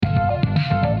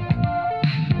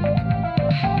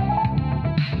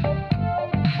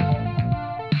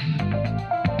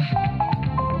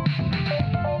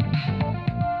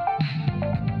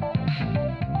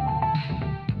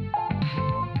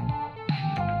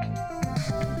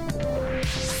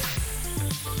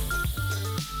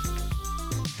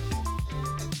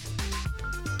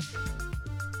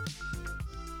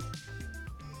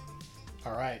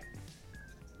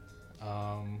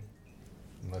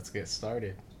get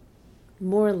started.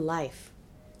 More life.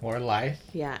 More life?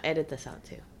 Yeah, edit this out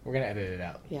too. We're going to edit it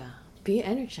out. Yeah. Be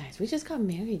energized. We just got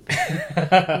married.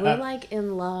 We're like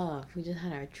in love. We just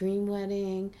had our dream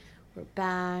wedding. We're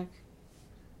back.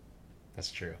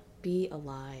 That's true. Be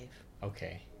alive.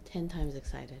 Okay. 10 times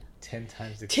excited. 10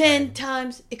 times excited. 10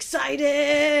 times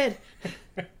excited!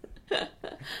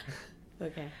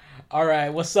 Okay. All right.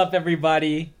 What's up,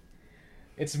 everybody?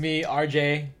 It's me,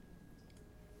 RJ.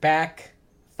 Back.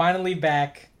 Finally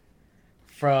back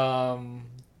from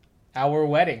our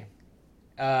wedding.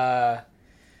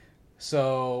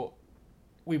 So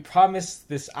I promised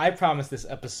this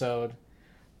episode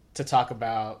to talk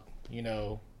about,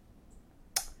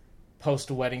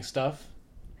 post-wedding stuff.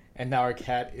 And now our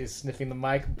cat is sniffing the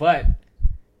mic. But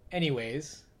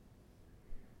anyways,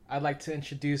 I'd like to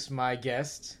introduce my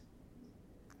guest,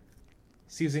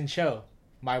 Susan Cho,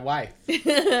 my wife.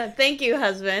 Thank you,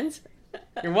 husband.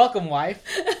 You're welcome, wife.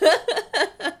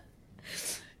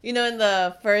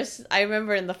 I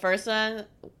remember in the first one,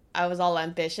 I was all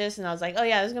ambitious and I was like, oh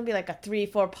yeah, there's going to be like a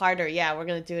 3-4-parter. Yeah, we're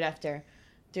going to do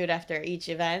it after each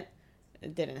event.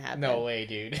 It didn't happen. No way,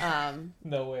 dude.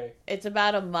 No way. It's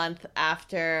about a month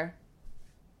after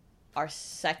our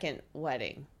second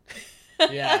wedding.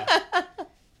 Yeah.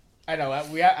 I know. I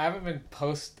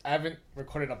haven't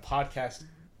recorded a podcast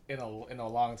in a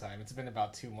long time. It's been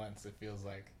about 2 months, it feels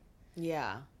like.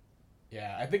 Yeah.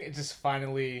 Yeah, I think it just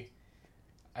finally...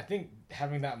 I think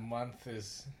having that month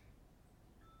is...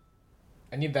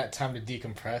 I need that time to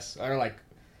decompress. Or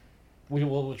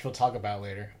which we'll talk about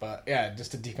later. But yeah,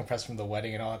 just to decompress from the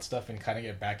wedding and all that stuff and kind of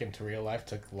get back into real life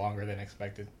took longer than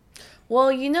expected. Well,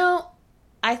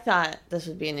 I thought this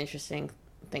would be an interesting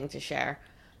thing to share.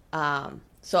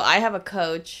 So I have a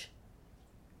coach,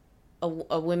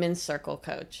 a women's circle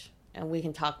coach, and we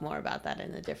can talk more about that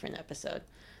in a different episode.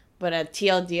 But at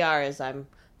TLDR is I'm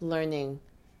learning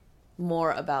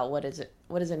more about what does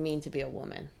it mean to be a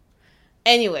woman.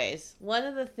 Anyways, one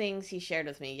of the things he shared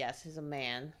with me, yes, he's a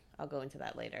man. I'll go into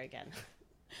that later again.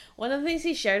 One of the things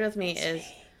he shared with me is...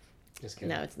 Just kidding.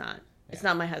 No, it's not. Yeah. It's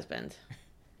not my husband.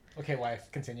 Okay,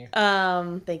 wife, continue.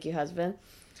 Thank you, husband.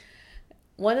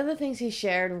 One of the things he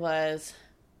shared was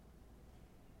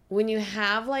when you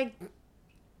have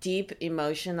deep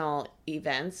emotional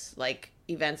events, like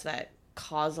events that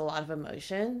cause a lot of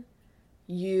emotion,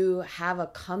 you have a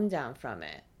come down from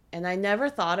it. And I never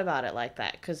thought about it like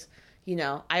that because,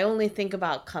 I only think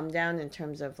about come down in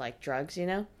terms of drugs,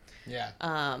 Yeah.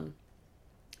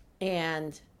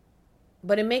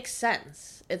 But it makes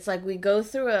sense. It's like we go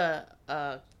through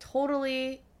a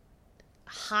totally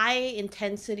high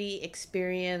intensity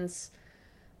experience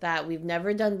that we've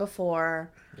never done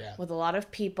before with a lot of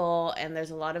people, and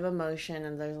there's a lot of emotion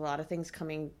and there's a lot of things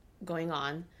going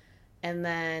on. And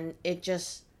then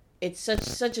it's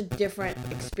such a different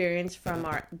experience from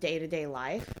our day-to-day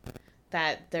life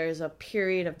that there's a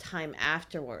period of time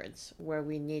afterwards where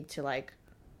we need to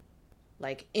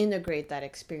integrate that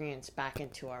experience back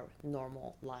into our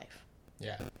normal life.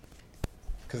 Yeah.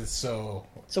 Because it's so...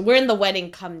 So we're in the wedding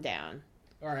come down.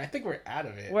 Or I think we're out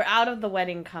of it. We're out of the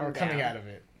wedding come down. We're coming out of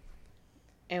it.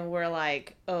 And we're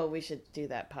like, oh, we should do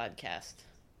that podcast.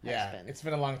 Yeah, it's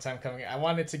been a long time coming. I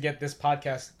wanted to get this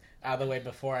podcast out of the way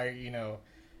before I,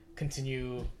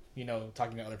 continue,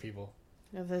 talking to other people.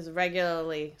 If there's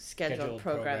regularly scheduled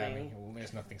programming. Well,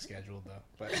 there's nothing scheduled, though.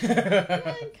 But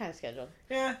kind of scheduled.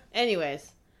 Yeah.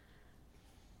 Anyways.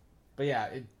 But yeah,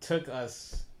 it took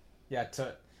us... Yeah,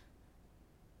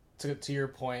 to your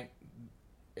point,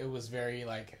 it was very,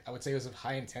 I would say it was of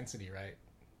high intensity, right?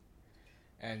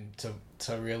 And to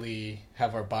really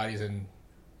have our bodies and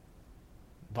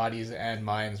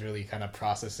minds really kind of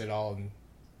process it all and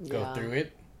go through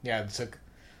it. Yeah, it took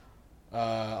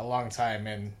a long time.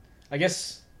 And I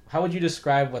guess, how would you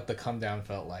describe what the come down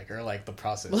felt like, or the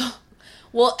process?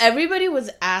 Well, everybody was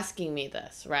asking me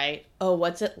this, right? Oh,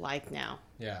 what's it like now?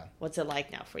 Yeah. What's it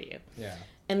like now for you? Yeah.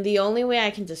 And the only way I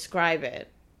can describe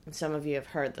it, and some of you have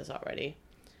heard this already,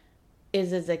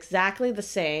 is it's exactly the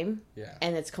same,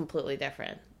 and it's completely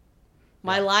different.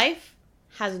 My life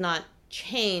has not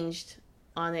changed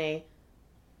on a,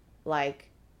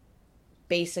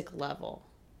 basic level.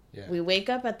 Yeah. We wake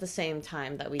up at the same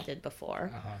time that we did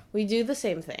before. Uh-huh. We do the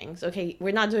same things. Okay,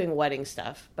 we're not doing wedding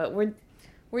stuff, but we're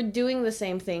doing the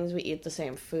same things. We eat the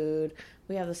same food.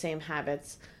 We have the same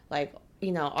habits.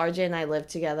 RJ and I lived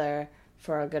together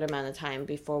for a good amount of time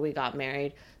before we got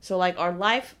married. So, our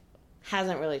life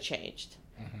hasn't really changed.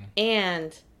 Mm-hmm.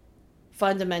 And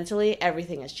fundamentally,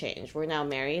 everything has changed. We're now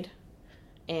married,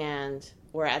 and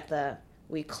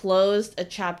we closed a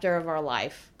chapter of our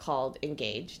life called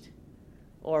engaged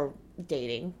or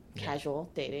dating. casual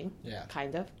dating, Yeah.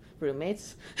 kind of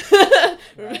roommates,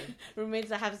 Right. roommates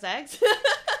that have sex.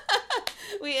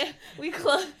 we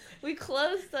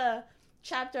closed the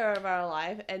chapter of our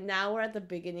life, and now we're at the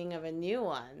beginning of a new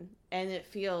one, and it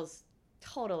feels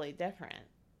totally different.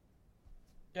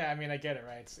 Yeah, I mean, I get it,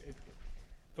 right?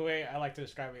 The way I like to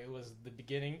describe it, it was the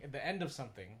beginning, the end of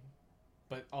something,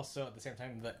 but also at the same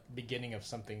time, the beginning of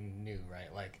something new,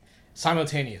 right? Like,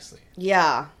 simultaneously.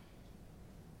 Yeah.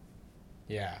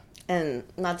 Yeah. And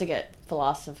not to get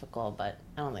philosophical, but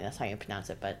I don't think that's how you pronounce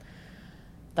it, but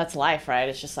that's life, right?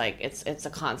 It's just like, it's a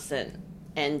constant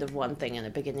end of one thing and the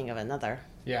beginning of another.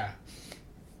 Yeah.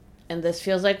 And this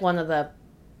feels like one of the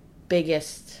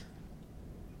biggest,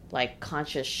 like,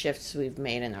 conscious shifts we've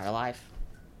made in our life.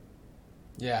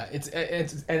 Yeah,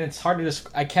 it's hard to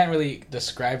I can't really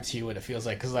describe to you what it feels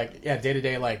like, because, like, yeah, day to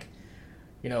day, like,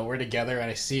 you know, we're together and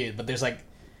I see it, but there's, like,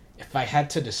 if I had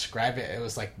to describe it, it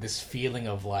was like this feeling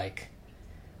of, like,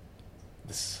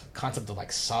 this concept of,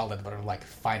 like, solid, but of, like,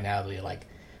 finality, like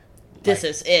This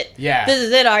is it. Yeah. This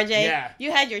is it, RJ. Yeah.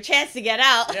 You had your chance to get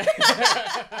out. Yeah.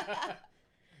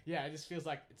 Yeah, it just feels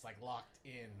like it's, like, locked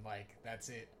in, like, that's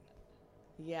it.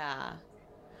 Yeah.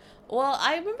 Well,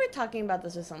 I remember talking about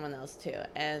this with someone else too,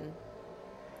 and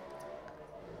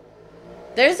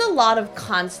there's a lot of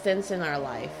constants in our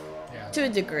life, Yeah. to a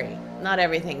degree. Not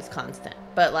everything's constant,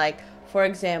 but, like, for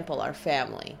example, our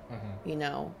family, you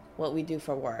know, what we do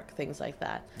for work, things like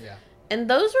that. Yeah. And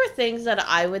those were things that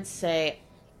I would say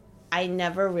I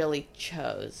never really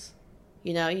chose.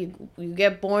 You know, you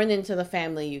get born into the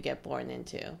family you get born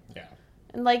into. Yeah.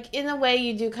 And, like, in a way,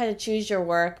 you do kind of choose your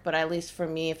work, but at least for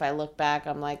me, if I look back,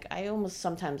 I'm like,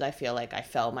 sometimes I feel like I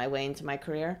fell my way into my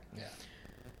career. Yeah.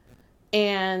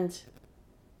 And,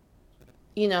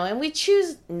 you know, and we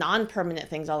choose non-permanent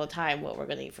things all the time, what we're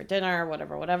going to eat for dinner,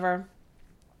 whatever.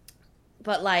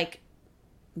 But, like,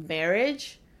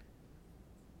 marriage,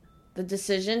 the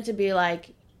decision to be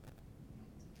like,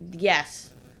 yes,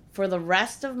 for the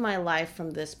rest of my life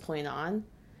from this point on,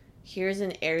 here's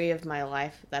an area of my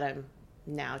life that I'm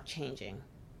now changing.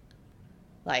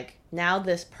 Like, now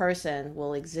this person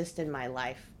will exist in my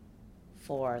life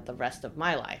for the rest of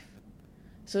my life.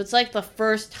 So it's like the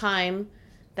first time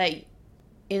that,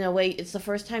 in a way, it's the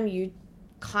first time you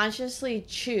consciously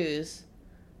choose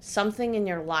something in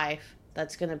your life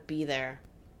that's going to be there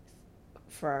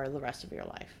for the rest of your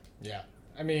life. Yeah.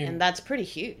 I mean... And that's pretty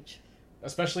huge.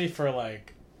 Especially for,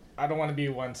 like... I don't want to be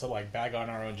one to, like, bag on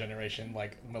our own generation,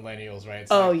 like millennials, right?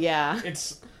 It's like, yeah.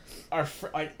 It's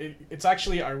it's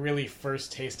actually our really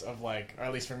first taste of, like, or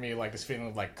at least for me, like, this feeling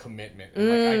of, like, commitment. And,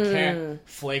 like, I can't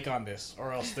flake on this,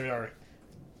 or else there are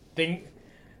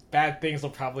bad things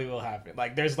will happen.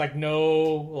 Like, there's, like, no,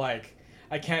 like,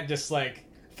 I can't just, like,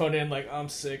 phone in, like, I'm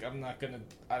sick, I'm not gonna...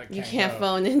 You can't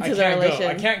phone into the relation.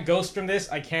 I can't ghost from this.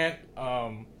 I can't,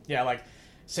 like...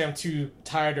 say I'm too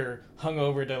tired or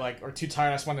hungover to, like, or too tired,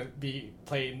 I just want to be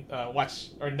playing, watch,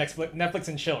 or Netflix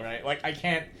and chill, right? Like, I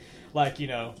can't, like, you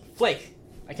know, flake.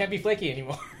 I can't be flaky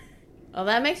anymore. Oh,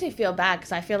 that makes me feel bad,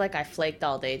 because I feel like I flaked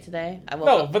all day today.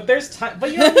 But there's time,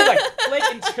 but you have to, like,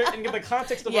 flake in the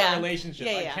context of our relationship.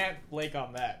 I can't flake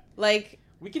on that. Like...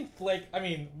 We can flake, I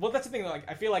mean, well, that's the thing, like,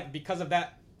 I feel like because of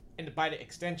that, and by the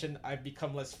extension, I've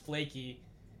become less flaky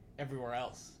everywhere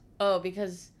else. Oh,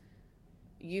 because...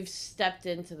 you've stepped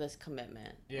into this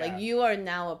commitment. Yeah. Like, you are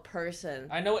now a person.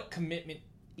 I know what commitment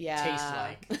tastes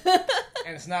like.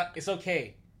 And it's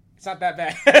okay. It's not that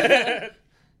bad.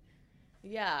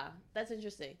 Yeah, that's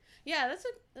interesting. Yeah, that's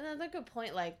another good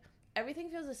point. Like, everything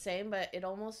feels the same, but it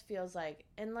almost feels like,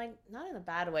 and, like, not in a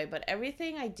bad way, but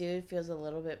everything I do feels a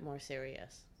little bit more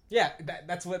serious. Yeah,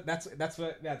 that's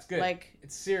good. Like,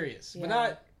 it's serious. Yeah. But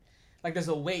not... like, there's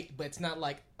a weight, but it's not,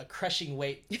 like, a crushing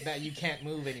weight that you can't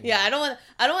move anymore. Yeah, I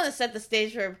don't want to set the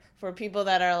stage for people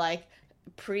that are, like,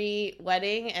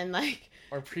 pre-wedding and, like...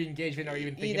 or pre-engagement or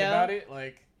even thinking about it.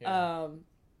 Like, yeah.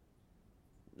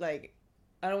 Like,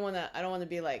 I don't want to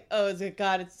be like, oh, it's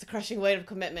the crushing weight of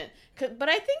commitment. But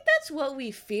I think that's what we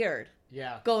feared.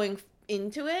 Yeah. Going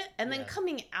into it. And then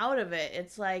coming out of it,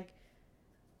 it's like...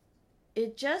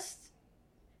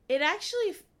 It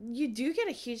actually, you do get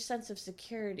a huge sense of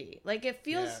security. Like, it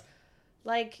feels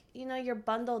like, you know, you're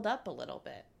bundled up a little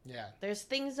bit. Yeah. There's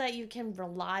things that you can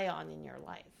rely on in your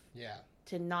life. Yeah.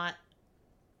 To not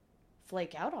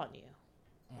flake out on you.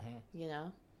 Mm-hmm. You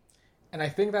know? And I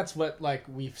think that's what, like,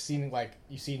 we've seen, like,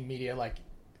 you see in media, like,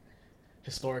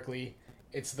 historically,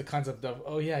 it's the concept of,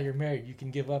 oh, yeah, you're married, you can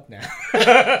give up now.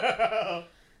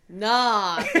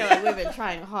 Nah, I feel like we've been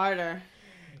trying harder.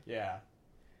 Yeah.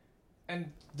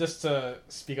 And just to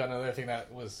speak on another thing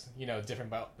that was, you know, different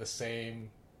about the same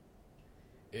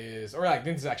is, or like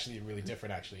this is actually really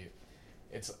different. Actually,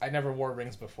 I never wore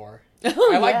rings before.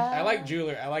 Oh, I like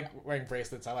jewelry. I like wearing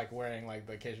bracelets. I like wearing like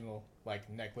the occasional like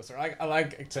necklace, or I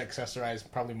like to accessorize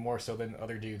probably more so than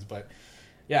other dudes. But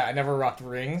yeah, I never rocked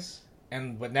rings,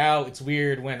 but now it's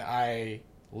weird when I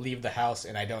leave the house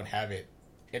and I don't have it.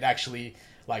 It actually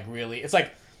like really, it's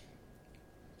like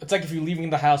if you're leaving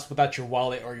the house without your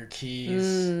wallet or your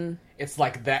keys. It's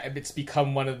like that. It's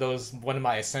become one of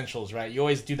my essentials, right? You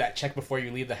always do that check before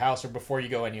you leave the house or before you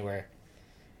go anywhere.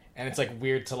 And it's like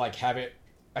weird to like have it.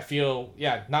 I feel,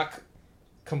 not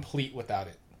complete without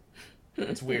it.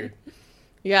 It's weird.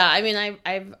 Yeah, I mean,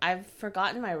 I've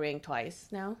forgotten my ring twice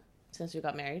now since we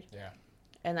got married. Yeah.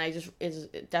 And it's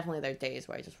definitely there are days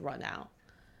where I just run out.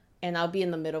 And I'll be in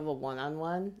the middle of a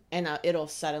one-on-one, and it'll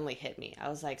suddenly hit me. I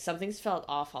was like, something's felt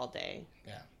off all day.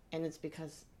 Yeah. And it's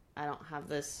because I don't have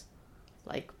this,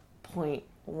 like,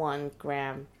 0.1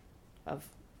 gram of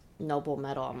noble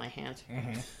metal on my hand.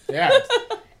 Mm-hmm. Yeah,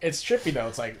 it's trippy, though.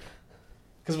 It's like,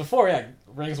 because before,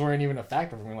 rings weren't even a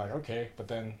factor for me. Like, okay, but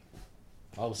then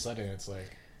all of a sudden it's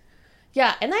like...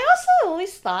 Yeah, and I also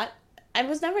always thought, I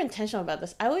was never intentional about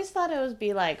this. I always thought it would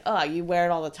be like, oh, you wear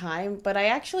it all the time, but I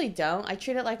actually don't. I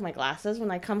treat it like my glasses. When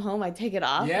I come home, I take it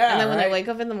off. Yeah, and then when I wake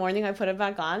up in the morning, I put it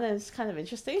back on, and it's kind of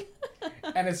interesting.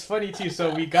 And it's funny, too.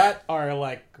 So we got our,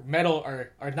 like, metal,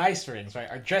 our nice rings, right?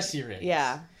 Our dressy rings.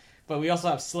 Yeah. But we also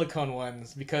have silicone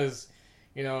ones because,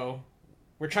 we're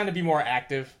trying to be more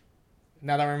active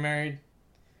now that we're married.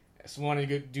 So we want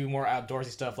to do more outdoorsy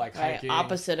stuff like hiking.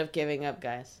 Opposite of giving up,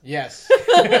 guys. Yes.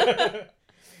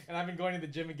 And I've been going to the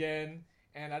gym again,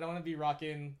 and I don't want to be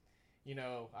rocking, I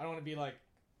don't want to be, like,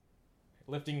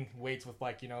 lifting weights with,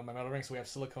 like, my metal rings, so we have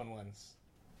silicone ones.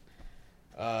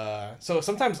 So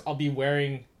sometimes I'll be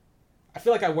wearing, I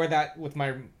feel like I wear that with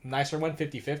my nicer one,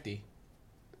 50-50.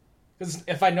 Because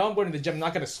if I know I'm going to the gym, I'm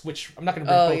not going to switch, I'm not going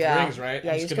to bring both rings, right?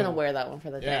 Yeah, you're just going to wear that one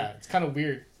for the gym. Yeah, it's kind of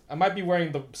weird. I might be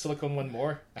wearing the silicone one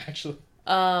more, actually.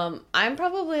 I'm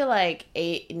probably like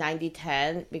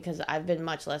 90-10 because I've been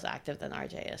much less active than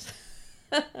RJ is.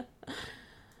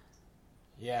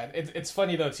 Yeah, it's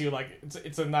funny though too. Like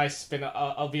it's a nice spin.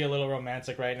 I'll be a little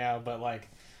romantic right now, but like,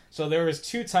 so there was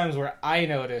 2 times where I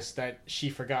noticed that she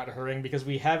forgot her ring because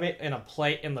we have it in a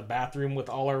plate in the bathroom with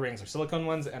all our rings, our silicone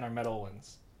ones and our metal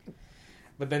ones.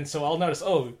 But then so I'll notice,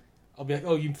 I'll be like,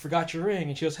 oh, you forgot your ring,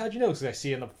 and she goes, how'd you know? Because I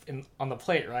see it on the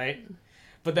plate, right?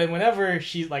 But then whenever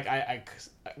she's like,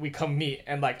 we come meet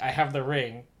and like I have the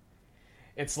ring,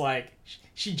 it's like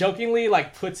she jokingly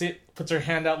like puts her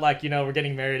hand out like we're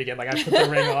getting married again. Like I put the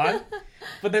ring on,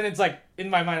 but then it's like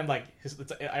in my mind I'm like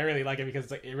I really like it because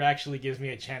it's like it actually gives me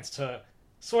a chance to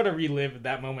sort of relive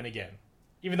that moment again,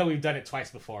 even though we've done it twice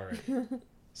before already.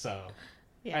 So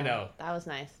yeah, I know that was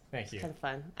nice. Thank you. Kind of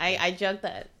fun. I joke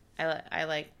that I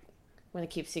like want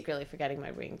to keep secretly forgetting my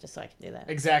ring just so I can do that.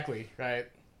 Exactly right.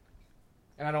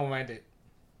 And I don't mind it.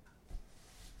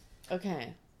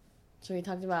 Okay. So we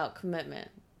talked about commitment.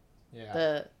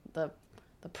 Yeah. The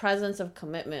presence of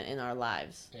commitment in our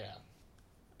lives.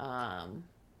 Yeah.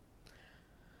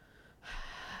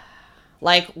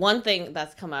 Like one thing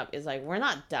that's come up is like we're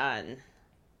not done.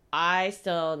 I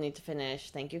still need to finish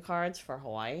thank you cards for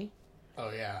Hawaii. Oh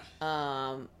yeah.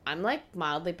 I'm like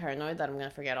mildly paranoid that I'm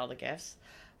gonna forget all the gifts.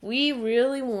 We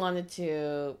really wanted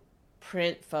to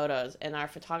print photos, and our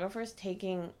photographer's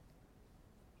taking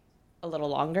a little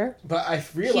longer. But I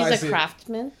realized he's a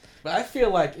craftsman. But I feel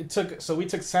like we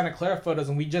took Santa Clara photos,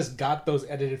 and we just got those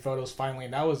edited photos finally,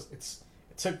 and it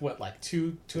took what, like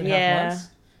two and a half months.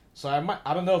 So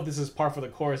I don't know if this is par for the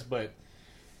course, but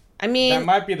I mean that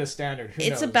might be the standard. Who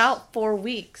knows? About 4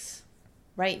 weeks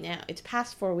right now. It's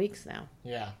past 4 weeks now.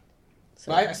 Yeah.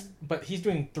 So but he's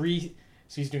doing 3.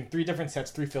 So he's doing 3 different sets,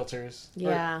 3 filters.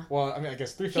 Yeah. I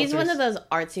guess 3 filters. He's one of those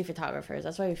artsy photographers.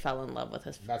 That's why we fell in love with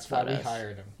his That's photos. why we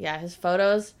hired him. Yeah, his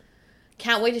photos.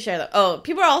 Can't wait to share them. Oh,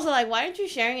 people are also like, why aren't you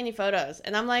sharing any photos?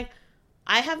 And I'm like,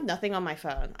 I have nothing on my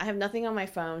phone. I have nothing on my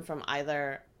phone from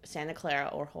either Santa Clara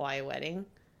or Hawaii wedding.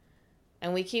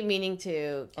 And we keep meaning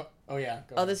to... Oh yeah.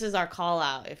 This is our call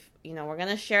out. If, we're going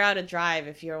to share out a drive.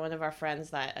 If you're one of our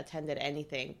friends that attended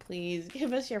anything, please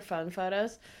give us your phone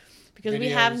photos. Because we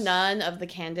have none of the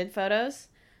candid photos.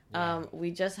 Yeah.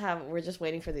 We're just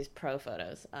waiting for these pro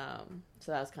photos.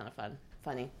 So that was kind of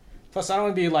funny. Plus, I don't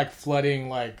want to be like flooding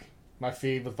like my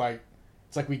feed with like,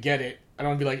 it's like we get it. I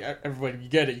don't want to be like, everybody, you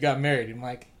get it, you got married. I'm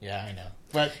like, yeah, I know.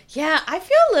 But yeah, I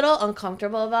feel a little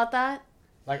uncomfortable about that.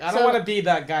 Like, I don't want to be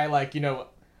that guy. Like, I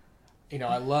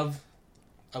love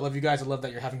you guys. I love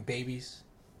that you're having babies.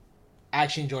 I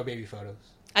actually enjoy baby photos.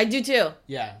 I do too.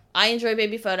 Yeah. I enjoy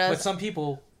baby photos. But some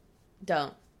people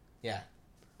don't. Yeah.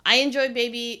 I enjoy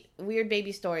weird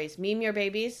baby stories. Meme your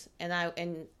babies, and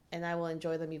I will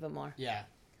enjoy them even more. Yeah.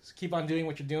 So keep on doing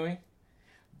what you're doing.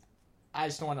 I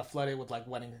just don't want to flood it with like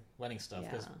wedding stuff.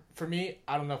 Because for me,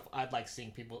 I don't know if I'd like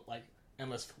seeing people like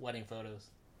endless wedding photos.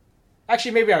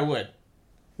 Actually, maybe I would.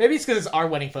 Maybe it's because it's our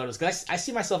wedding photos. Because I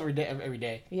see myself every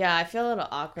day. Yeah, I feel a little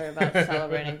awkward about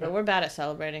celebrating, but we're bad at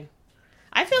celebrating.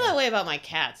 I feel that way about my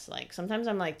cats. Like sometimes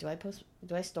I'm like, do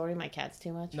I story my cats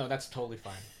too much? No, that's totally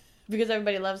fine. Because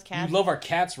everybody loves cats. You love our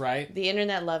cats, right? The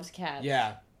internet loves cats.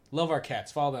 Yeah, love our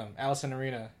cats. Follow them, Alice and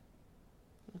Arena.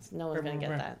 No one's gonna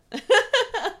get that.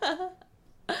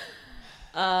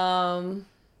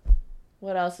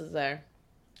 What else is there?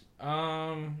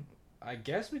 I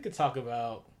guess we could talk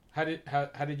about how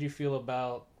did you feel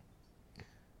about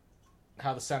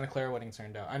how the Santa Clara wedding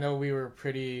turned out? I know we were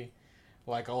pretty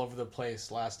like all over the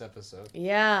place last episode.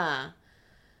 Yeah.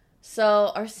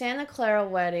 So our Santa Clara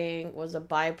wedding was a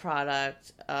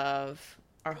byproduct of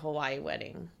our Hawaii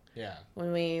wedding. Yeah.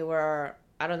 When we were,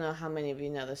 I don't know how many of you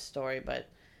know this story, but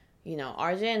you know,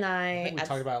 RJ and I think we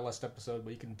talked about it last episode,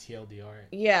 but you can TLDR it.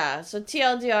 Yeah, so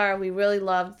TLDR, we really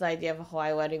loved the idea of a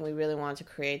Hawaii wedding. We really wanted to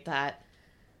create that.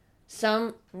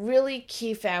 Some really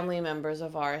key family members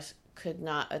of ours could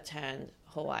not attend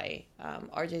Hawaii.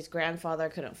 RJ's grandfather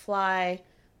couldn't fly.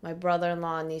 My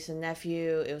brother-in-law, niece, and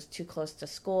nephew, it was too close to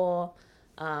school.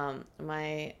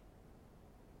 My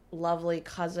lovely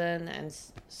cousin and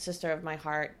sister of my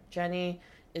heart, Jenny,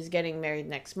 is getting married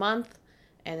next month.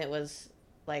 And it was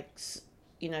like,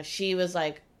 you know, she was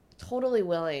like totally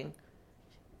willing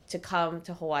to come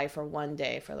to Hawaii for one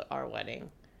day for our wedding.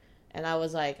 And I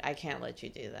was like, I can't let you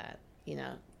do that. You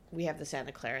know, we have the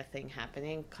Santa Clara thing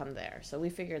happening. Come there. So we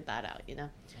figured that out, you know.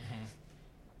 Mm-hmm.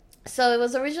 So it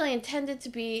was originally intended to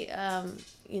be,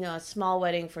 you know, a small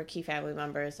wedding for key family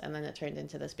members. And then it turned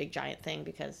into this big giant thing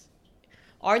because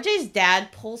RJ's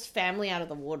dad pulls family out of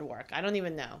the woodwork. I don't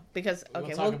even know because, okay,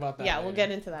 we'll talk about that later. We'll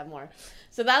get into that more.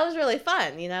 So that was really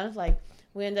fun, you know, like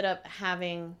we ended up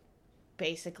having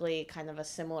basically kind of a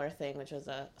similar thing, which was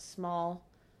a small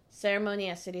ceremony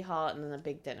at City Hall and then a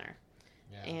big dinner.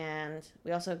 Yeah. And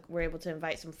we also were able to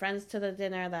invite some friends to the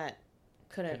dinner that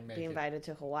couldn't be invited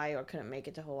to Hawaii or couldn't make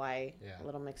it to Hawaii. Yeah. A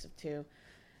little mix of two.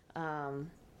 I'm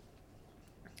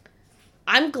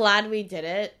glad we did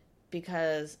it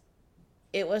because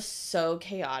it was so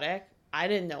chaotic. I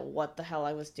didn't know what the hell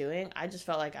I was doing. I just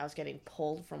felt like I was getting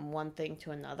pulled from one thing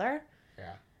to another.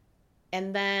 Yeah.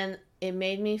 And then it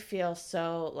made me feel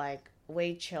so, like,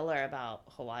 way chiller about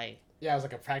Hawaii. Yeah, it was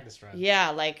like a practice run. Yeah,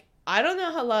 like, I don't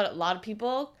know how a lot of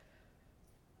people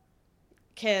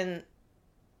can,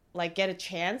 like, get a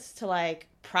chance to, like,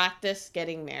 practice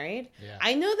getting married. Yeah.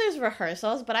 I know there's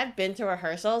rehearsals, but I've been to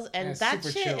rehearsals, and that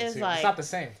shit is like... It's not the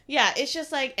same. Yeah, it's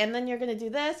just like, and then you're going to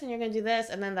do this, and you're going to do this,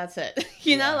 and then that's it.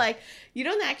 You know, like, you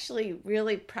don't actually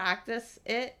really practice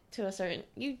it to a certain...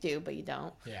 You do, but you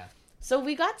don't. Yeah. So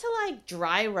we got to, like,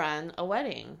 dry run a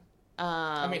wedding.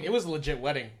 I mean, it was a legit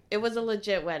wedding. It was a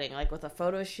legit wedding, like, with a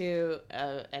photo shoot,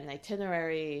 an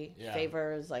itinerary,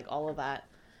 favors, like, all of that.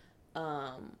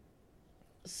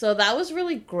 So that was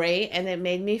really great, and it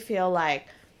made me feel like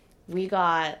we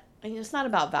got, I mean, it's not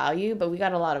about value, but we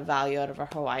got a lot of value out of our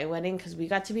Hawaii wedding because we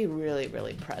got to be really,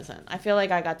 really present. I feel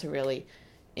like I got to really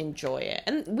enjoy it.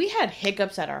 And we had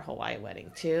hiccups at our Hawaii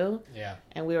wedding, too. Yeah.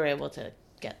 And we were able to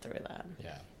get through that.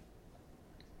 Yeah.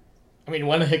 I mean,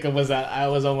 one hiccup was that I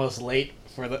was almost late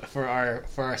for our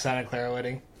Santa Clara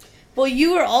wedding. Well,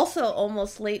 you were also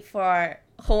almost late for our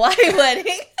Hawaii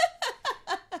wedding.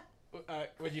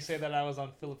 Would you say that I was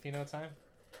on Filipino time?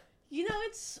 You know,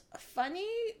 it's funny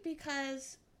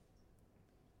because,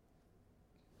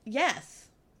 yes.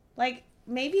 Like,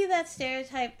 maybe that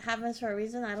stereotype happens for a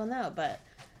reason, I don't know. But,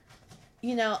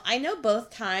 you know, I know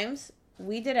both times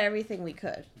we did everything we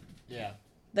could. Yeah.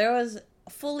 There was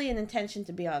fully an intention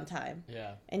to be on time.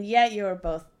 Yeah. And yet you were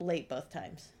both late both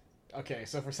times. Okay,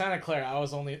 so for Santa Clara, I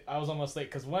was almost late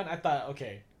because one, I thought,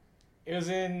 okay, it was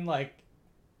in like,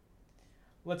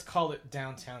 let's call it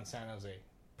downtown San Jose,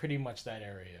 pretty much that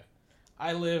area.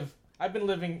 I've been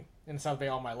living in South Bay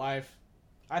all my life.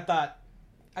 I thought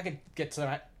I could get to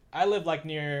that. I live like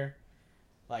near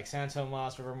like San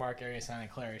Tomas, River Mark area, Santa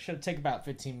Clara. It should take about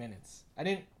 15 minutes. I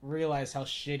didn't realize how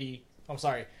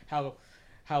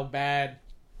bad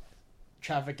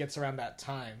traffic gets around that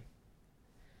time.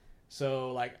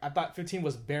 So like I thought 15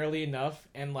 was barely enough,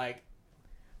 and like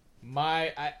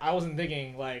I wasn't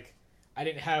thinking like I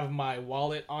didn't have my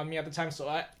wallet on me at the time, so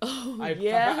I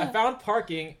found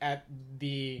parking at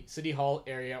the City Hall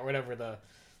area or whatever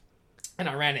and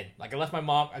I ran in. Like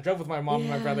I drove with my mom and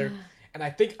my brother, and I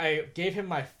think I gave them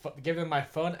my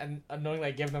phone and unknowingly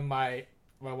I gave them my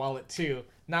my wallet too,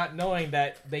 not knowing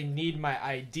that they need my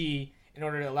ID in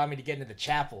order to allow me to get into the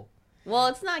chapel. Well,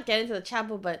 it's not getting to the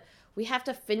chapel, but we have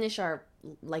to finish our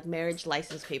like marriage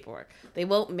license paperwork. They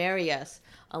won't marry us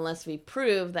unless we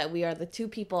prove that we are the two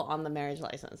people on the marriage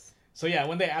license. So yeah,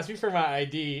 when they asked me for my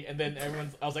ID, and then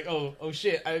I was like, oh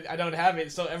shit, I don't have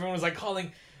it. So everyone was like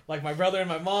calling, like my brother and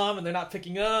my mom, and they're not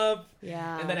picking up.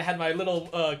 Yeah. And then I had my little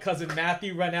cousin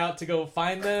Matthew run out to go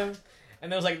find them,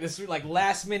 and there was like this like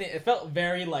last minute. It felt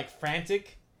very like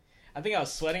frantic. I think I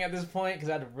was sweating at this point because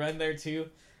I had to run there too.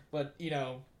 But you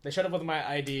know, they showed up with my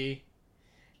ID,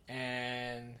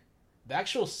 and the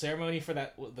actual ceremony for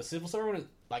the civil ceremony,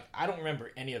 like I don't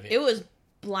remember any of it. It was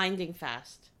blinding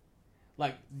fast.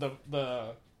 Like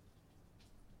the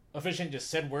officiant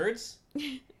just said words,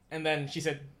 and then she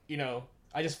said, you know,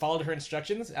 I just followed her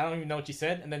instructions. I don't even know what she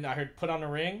said, and then I heard put on a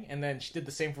ring, and then she did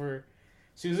the same for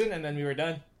Susan, and then we were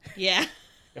done. Yeah.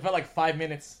 It felt like 5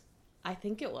 minutes. I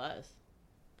think it was.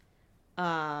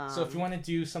 So if you want to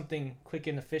do something quick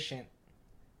and efficient,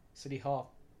 City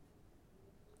Hall.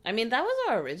 I mean, that was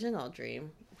our original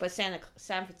dream, but San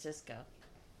Francisco.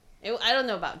 I don't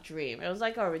know about dream. It was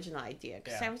like our original idea.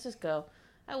 Because San Francisco,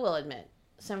 I will admit,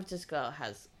 San Francisco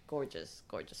has gorgeous,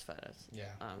 gorgeous photos.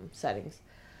 Yeah. Settings.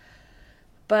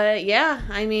 But yeah,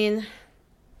 I mean,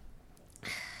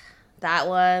 that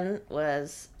one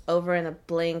was over in a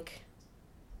blink.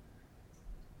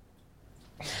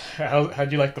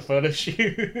 How'd you like the photo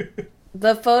shoot?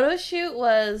 The photo shoot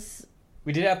was...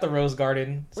 We did it at the Rose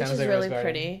Garden. Which is really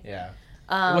pretty. Yeah.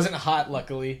 It wasn't hot,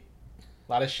 luckily.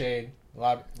 A lot of shade.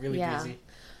 Really busy.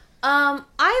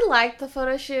 I liked the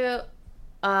photo shoot.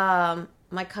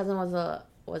 My cousin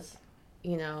was,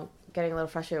 you know, getting a little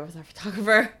frustrated with our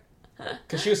photographer.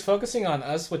 Because she was focusing on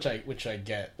us, which I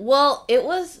get. Well,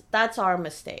 that's our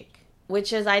mistake.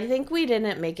 Which is, I think we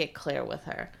didn't make it clear with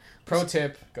her. Pro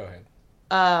tip. Go ahead.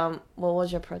 What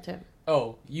was your pro tip?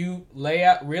 Oh, you lay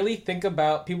out, really think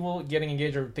about people getting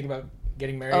engaged or think about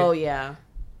getting married. Oh, yeah.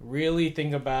 Really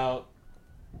think about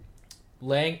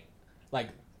laying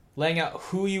out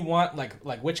who you want,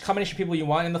 like which combination of people you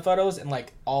want in the photos, and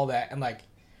like all that,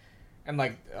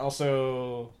 and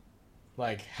also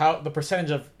like how the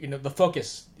percentage of, you know, the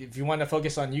focus. If you want to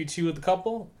focus on you two, the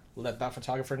couple, let that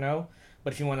photographer know.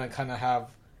 But if you want to kind of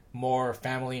have more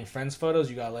family and friends photos,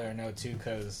 you gotta let her know too,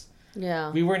 because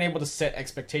we weren't able to set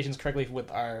expectations correctly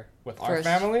with our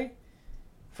family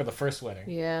for the first wedding.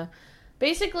 Yeah.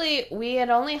 Basically, we had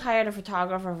only hired a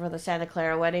photographer for the Santa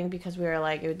Clara wedding because we were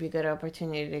like, it would be a good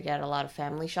opportunity to get a lot of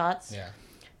family shots. Yeah.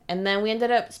 And then we ended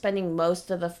up spending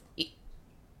most of the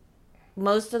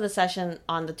session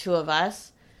on the two of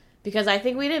us, because I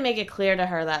think we didn't make it clear to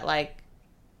her that, like,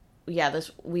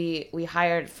 we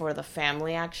hired for the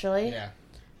family, actually. Yeah.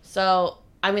 So,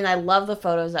 I mean, I love the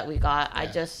photos that we got.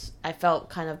 Yeah. I felt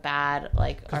kind of bad.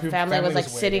 Like, our family was like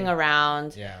sitting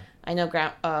around. Yeah. I know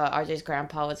RJ's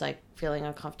grandpa was like feeling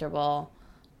uncomfortable.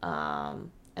 And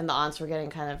the aunts were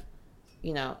getting kind of,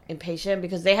 you know, impatient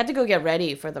because they had to go get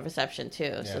ready for the reception too.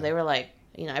 Yeah. So they were like,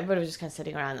 you know, everybody was just kind of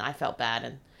sitting around, and I felt bad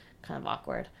and kind of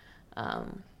awkward.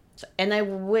 And I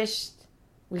wished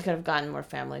we could have gotten more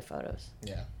family photos.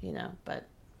 Yeah. You know, but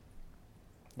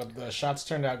the shots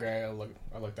turned out great. I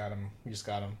looked at them. We just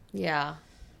got them. Yeah.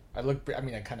 I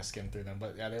kind of skimmed through them,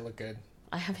 but yeah, they look good.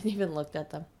 I haven't even looked at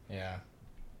them. Yeah.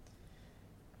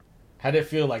 How did it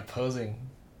feel like posing?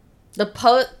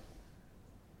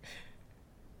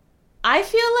 I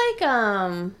feel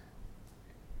like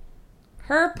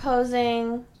her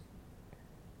posing,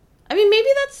 I mean, maybe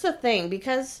that's the thing,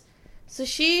 because so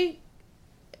she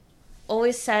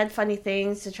always said funny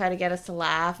things to try to get us to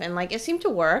laugh, and like it seemed to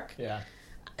work. Yeah.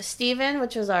 Steven,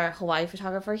 which was our Hawaii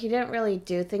photographer, he didn't really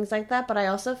do things like that, but I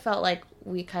also felt like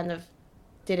we kind of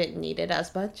didn't need it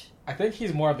as much. I think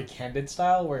he's more of the candid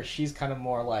style, where she's kind of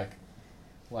more like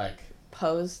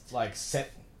posed, like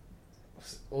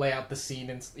lay out the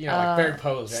scene, and you know, like very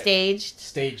posed, right?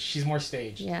 Staged. She's more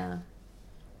staged. Yeah.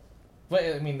 But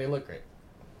I mean, they look great.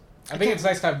 I think it's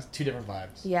nice to have two different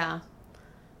vibes. Yeah.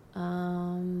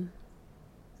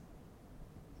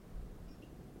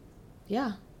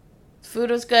 Yeah.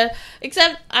 Food was good,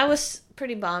 except I was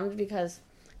pretty bummed because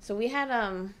so we had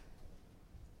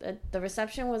the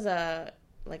reception was a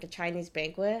Chinese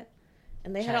banquet,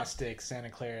 and they had steak Santa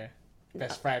Clara,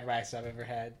 best fried rice I've ever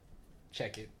had.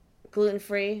 Check it.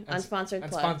 Gluten-free, unsponsored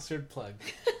plug. Unsponsored plug.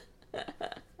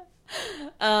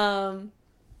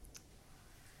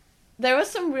 There was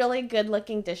some really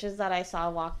good-looking dishes that I saw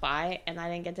walk by, and I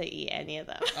didn't get to eat any of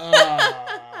them.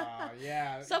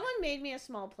 Yeah. Someone made me a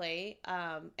small plate,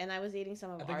 and I was eating some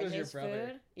of RJ's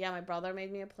food. Yeah, my brother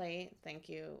made me a plate. Thank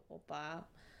you, Oppa.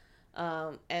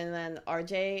 And then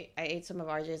RJ, I ate some of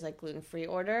RJ's like gluten-free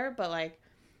order, but like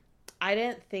I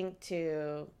didn't think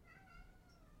to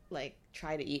like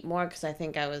try to eat more because I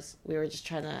think we were just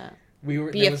trying to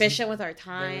be efficient with our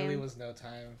time. There really was no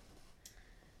time.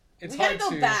 We gotta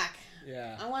go back.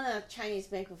 Yeah. I want a Chinese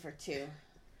banquet for 2.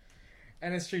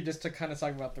 And it's true, just to kind of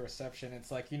talk about the reception, it's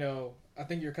like, I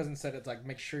think your cousin said it's like,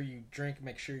 make sure you drink,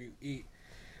 make sure you eat.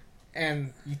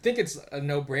 And you think it's a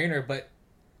no-brainer, but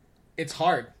it's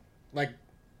hard. Like,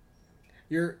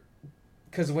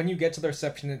 because when you get to the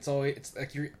reception, it's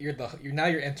like you're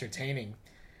entertaining.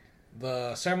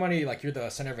 The ceremony, like, you're the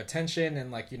center of attention,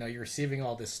 and like, you're receiving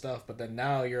all this stuff, but then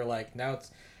now you're like, now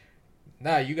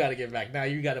you gotta get back, now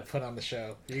you gotta put on the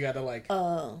show. You gotta like,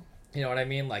 you know what I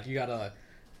mean? Like, you gotta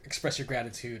express your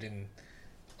gratitude and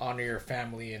honor your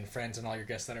family and friends and all your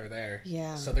guests that are there.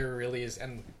 Yeah. So there really is,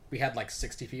 and we had like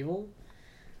 60 people,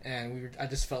 and I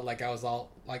just felt like I was all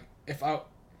like,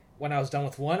 when I was done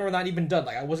with one, or not even done,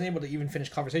 like I wasn't able to even finish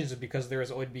conversations because there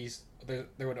would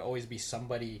always be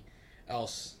somebody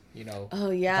else,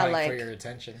 Oh yeah, vying like for your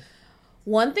attention.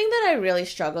 One thing that I really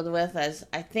struggled with is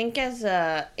I think as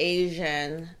a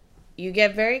Asian, you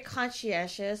get very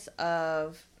conscientious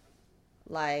of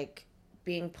like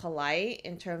being polite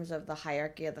in terms of the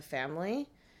hierarchy of the family.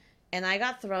 And I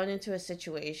got thrown into a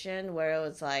situation where it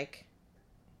was like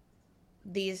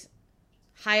these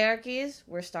hierarchies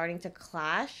were starting to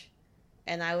clash,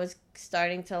 and I was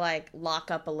starting to like lock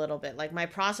up a little bit. Like my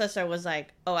processor was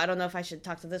like, oh, I don't know if I should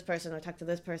talk to this person or talk to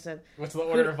this person. What's the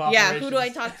order of operations? Yeah, who do I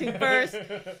talk to first?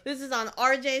 This is on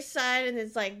RJ's side, and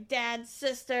it's like dad's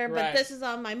sister, but right. This is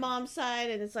on my mom's side,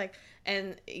 and it's like,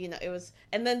 and it was,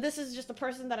 and then this is just a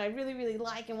person that I really, really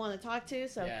like and want to talk to.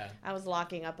 So yeah. I was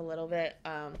locking up a little bit.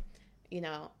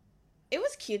 It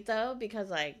was cute though, because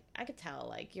like I could tell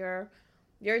like your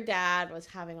dad was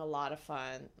having a lot of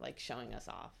fun, like showing us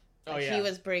off. Like, oh yeah, he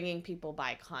was bringing people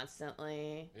by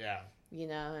constantly. Yeah.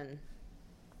 And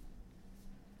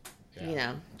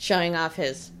showing off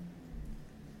his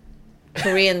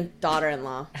Korean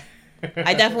daughter-in-law.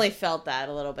 I definitely felt that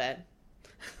a little bit.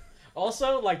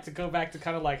 Also, like, to go back to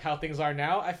kind of like how things are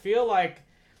now, I feel like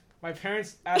my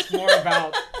parents ask more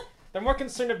about, they're more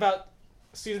concerned about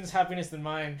Susan's happiness than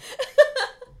mine.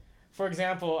 For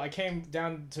example, I came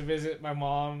down to visit my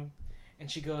mom, and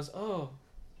she goes, oh,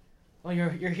 you're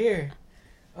here.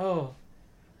 Oh,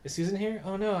 is Susan here?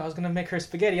 Oh no, I was gonna make her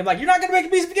spaghetti. I'm like, you're not gonna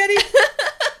make me spaghetti?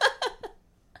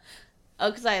 Oh,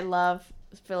 because I love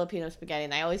Filipino spaghetti,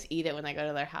 and I always eat it when I go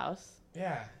to their house.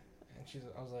 Yeah, and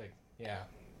I was like, yeah.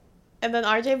 And then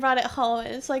RJ brought it home,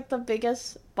 and it's like the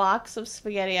biggest box of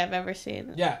spaghetti I've ever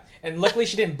seen. Yeah, and luckily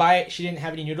she didn't buy it. She didn't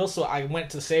have any noodles, so I went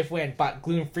to the Safeway and bought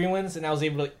gluten-free ones, and I was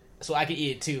able to, so I could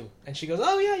eat it too. And she goes,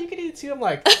 oh yeah, you can eat it too. I'm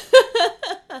like,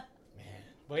 man.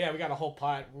 But yeah, we got a whole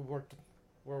pot.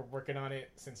 We're working on it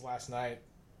since last night.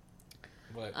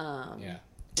 But yeah.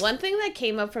 One thing that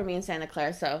came up for me in Santa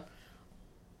Clara,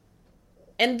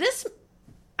 and this,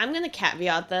 I'm going to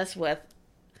caveat this with,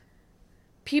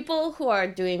 people who are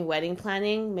doing wedding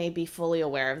planning may be fully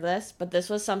aware of this, but this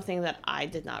was something that I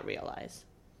did not realize.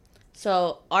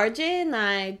 So RJ and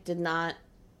I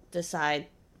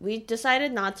we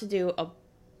decided not to do a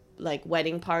like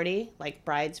wedding party, like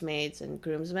bridesmaids and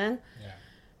groomsmen. Yeah.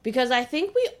 Because I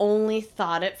think we only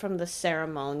thought it from the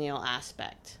ceremonial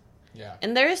aspect. Yeah.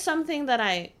 And there is something that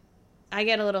I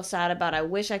get a little sad about. I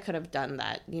wish I could have done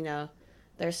that,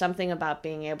 There's something about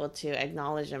being able to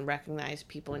acknowledge and recognize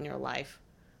people in your life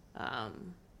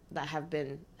that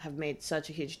have made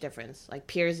such a huge difference, like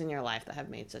peers in your life that have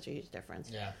made such a huge difference.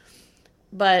 Yeah.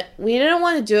 But we didn't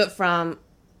want to do it from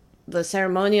the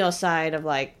ceremonial side of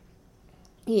like,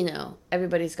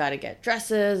 everybody's got to get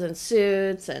dresses and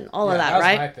suits and all of that,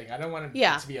 right? That's my thing. I don't want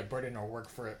it to be a burden or work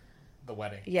for the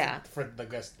wedding. Yeah. For the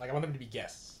guests. Like, I want them to be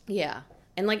guests. Yeah.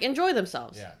 And like enjoy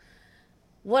themselves. Yeah.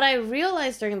 What I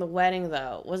realized during the wedding,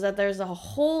 though, was that there's a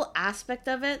whole aspect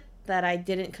of it that I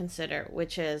didn't consider,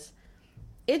 which is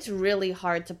it's really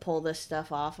hard to pull this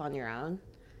stuff off on your own.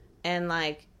 And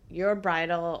like your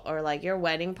bridal or like your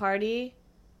wedding party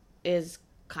is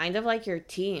kind of like your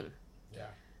team. Yeah.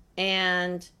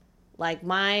 And like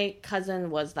my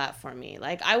cousin was that for me.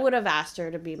 Like I would have asked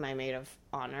her to be my maid of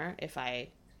honor if I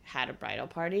had a bridal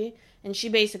party. And she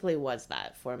basically was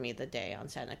that for me the day on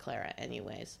Santa Clara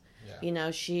anyways.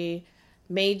 Yeah. She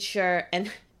made sure,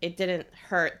 and it didn't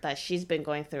hurt that she's been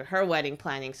going through her wedding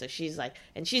planning. So she's like,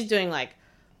 and she's doing like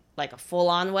a full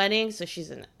on wedding. So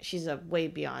she's a way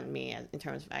beyond me in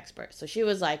terms of expert. So she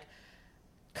was like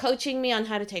coaching me on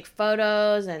how to take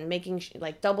photos and making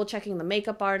like double checking the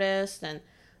makeup artist and,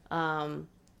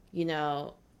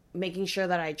 making sure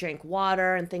that I drank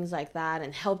water and things like that,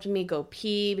 and helped me go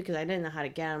pee because I didn't know how to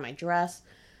get out of my dress.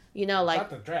 You know, like Not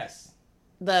the dress.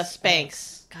 the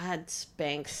Spanx. God,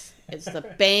 Spanx. It's the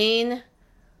bane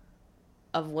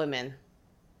of women.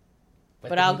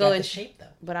 But I'll go into shape though.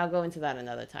 But I'll go into that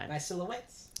another time. Nice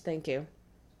silhouettes. Thank you.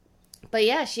 But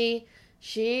yeah, she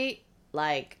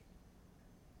like,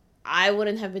 I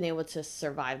wouldn't have been able to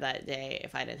survive that day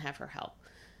if I didn't have her help.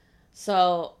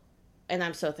 So, and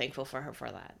I'm so thankful for her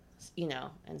for that, you know.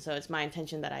 And so it's my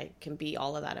intention that I can be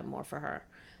all of that and more for her.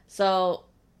 So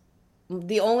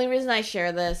the only reason I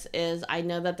share this is I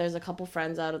know that there's a couple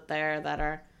friends out there that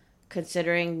are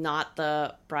considering not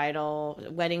the bridal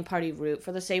wedding party route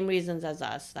for the same reasons as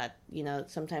us, that, you know,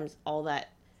 sometimes all that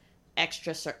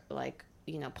extra like,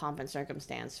 you know, pomp and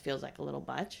circumstance feels like a little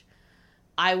much.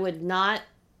 I would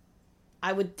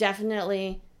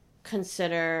definitely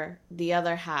consider the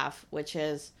other half, which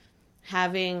is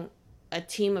having a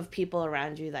team of people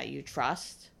around you that you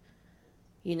trust,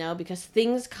 you know, because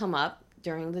things come up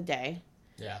during the day.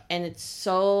 Yeah. And it's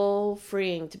so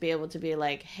freeing to be able to be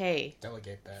like, hey,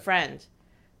 delegate that. Friend,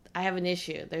 I have an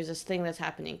issue. There's this thing that's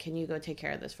happening. Can you go take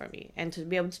care of this for me? And to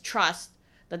be able to trust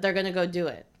that they're going to go do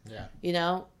it. Yeah. You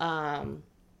know?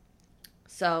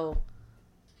 So,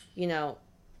 you know,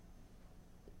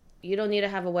 you don't need to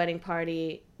have a wedding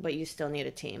party, but you still need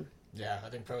a team. Yeah, I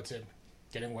think pro tip,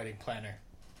 getting a wedding planner.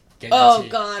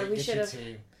 God, we should have.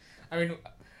 I mean,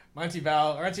 my Auntie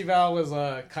Val was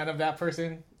kind of that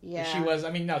person. Yeah. She was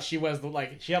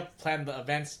she helped plan the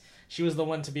events. She was the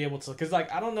one to be able to, because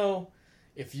like, I don't know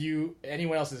if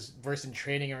anyone else is versed in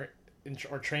training or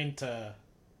trained to,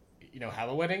 you know, have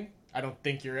a wedding. I don't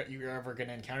think you're ever going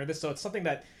to encounter this. So it's something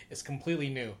that is completely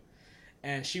new.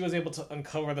 And she was able to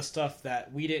uncover the stuff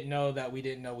that we didn't know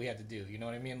we had to do. You know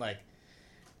what I mean? Like,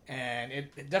 and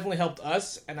it definitely helped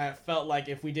us. And I felt like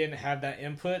if we didn't have that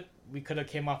input, we could have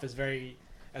came off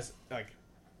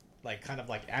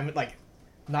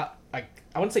not like,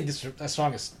 I wouldn't say as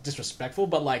strong as disrespectful,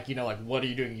 but like, you know, like, what are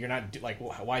you doing? You're not like,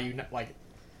 why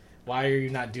are you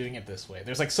not doing it this way?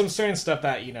 There's like some certain stuff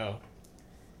that, you know,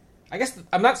 I guess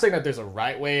I'm not saying that there's a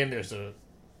right way and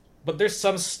but there's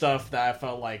some stuff that I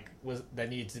felt like that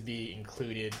needed to be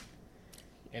included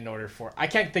in order for. I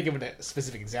can't think of a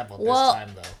specific example at this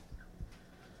time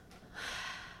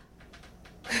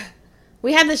though.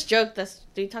 We had this joke.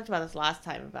 We talked about this last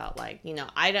time about, like, you know,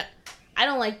 I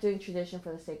don't like doing tradition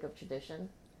for the sake of tradition.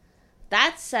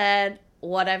 That said,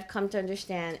 what I've come to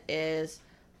understand is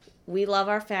we love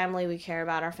our family, we care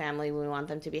about our family, we want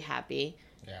them to be happy,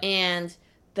 and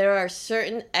there are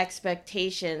certain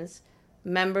expectations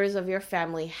members of your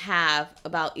family have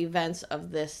about events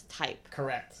of this type.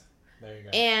 Correct. There you go.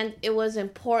 And it was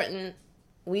important,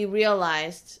 we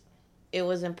realized it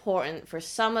was important for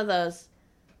some of those,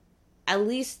 at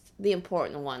least the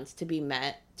important ones, to be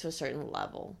met to a certain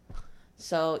level.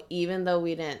 So even though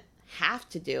we didn't have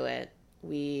to do it,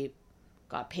 we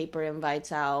got paper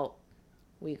invites out,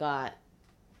 we got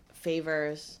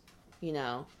favors, you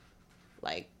know,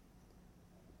 like,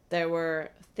 there were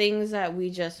things that we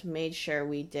just made sure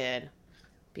we did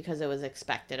because it was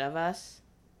expected of us.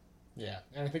 Yeah,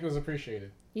 and I think it was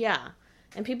appreciated. Yeah,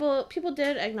 and people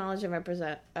did acknowledge and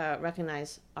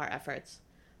recognize our efforts.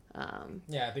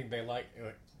 Yeah, I think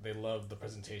they loved the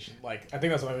presentation. Like, I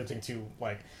think that's another thing too.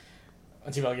 Like,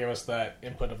 Auntie Val gave us that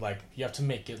input of, like, you have to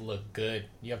make it look good.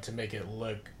 You have to make it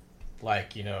look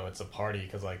like, you know, it's a party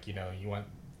because, like, you know, you want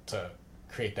to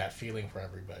create that feeling for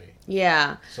everybody.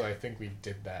 Yeah. So I think we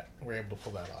did that. We were able to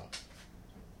pull that off.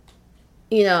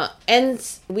 You know, and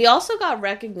we also got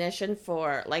recognition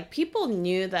for, like, people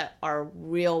knew that our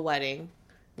real wedding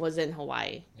was in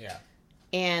Hawaii. Yeah.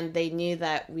 And they knew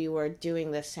that we were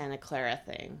doing this Santa Clara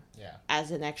thing. Yeah.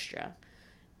 As an extra.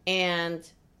 And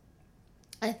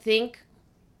I think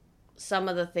some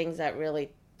of the things that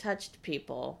really touched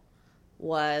people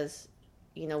was,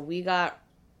 you know, we got,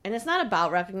 and it's not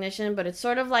about recognition, but it's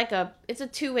sort of like it's a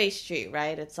two-way street,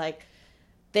 right? It's like,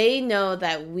 they know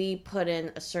that we put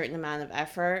in a certain amount of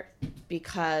effort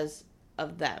because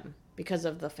of them, because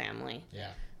of the family. Yeah.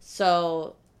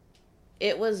 So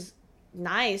it was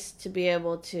nice to be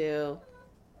able to,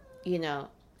 you know,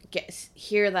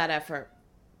 hear that effort,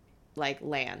 like,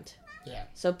 land. Yeah.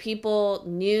 So people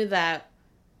knew that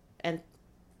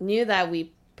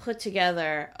we put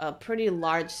together a pretty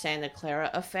large Santa Clara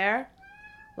affair,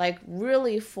 like,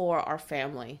 really for our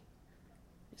family.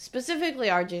 Specifically,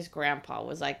 RJ's grandpa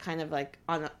was, like, kind of like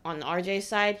on RJ's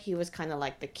side, he was kind of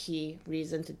like the key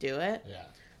reason to do it. Yeah.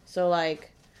 So,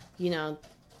 like, you know,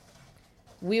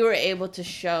 we were able to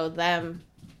show them.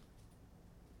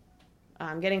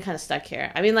 I'm getting kind of stuck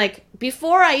here. I mean, like,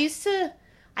 before I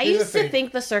I Here's the used to thing.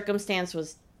 think the circumstance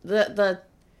was the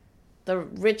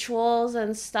rituals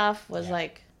and stuff was Yeah.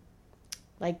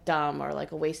 like dumb or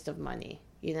like a waste of money,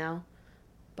 you know?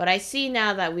 But I see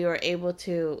now that we were able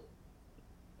to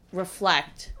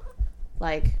reflect,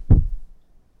 like,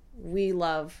 we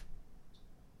love,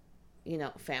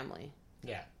 family.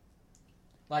 Yeah.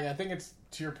 Like, I think it's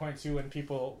to your point too.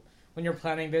 When you're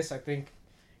planning this, I think,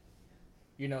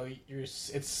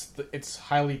 it's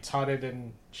highly touted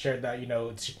and shared that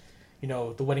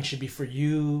the wedding should be for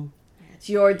you. It's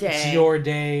your day. It's your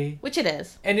day, Which it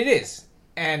is. and it is.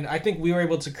 And I think we were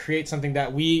able to create something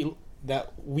that we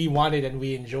wanted and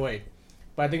we enjoyed.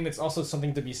 But I think that's also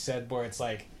something to be said where it's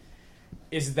like,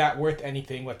 is that worth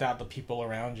anything without the people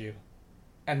around you?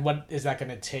 And what is that going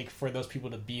to take for those people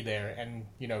to be there and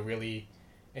really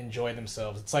enjoy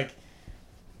themselves? It's like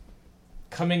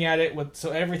coming at it with,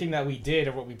 so everything that we did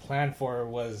or what we planned for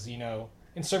was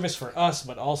in service for us,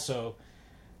 but also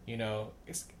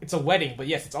it's a wedding, but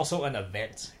yes, it's also an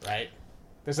event, right?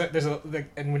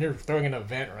 And when you're throwing an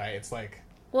event, right, it's like,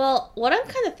 Well,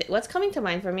 what's coming to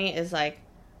mind for me is like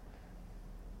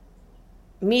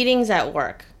meetings at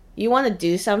work. You want to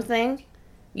do something,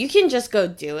 you can just go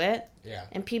do it, yeah,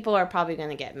 and people are probably going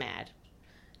to get mad.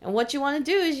 And what you want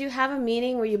to do is you have a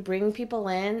meeting where you bring people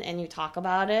in and you talk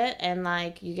about it and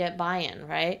like you get buy-in,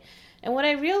 right? And what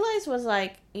I realized was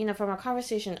like, from our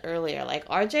conversation earlier, like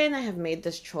RJ and I have made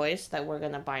this choice that we're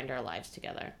going to bind our lives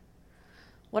together.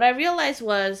 What I realized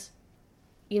was,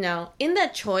 in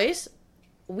that choice,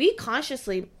 we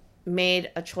consciously made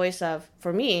a choice of,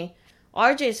 for me,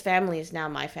 RJ's family is now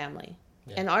my family.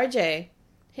 Yeah. And RJ,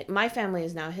 my family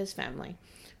is now his family.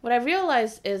 What I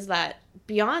realized is that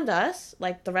beyond us,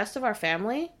 like the rest of our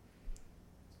family,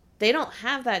 they don't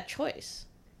have that choice.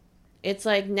 It's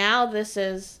like now this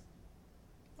is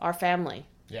our family.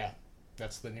 yeah,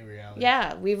 that's the new reality.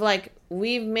 Yeah,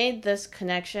 we've made this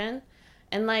connection.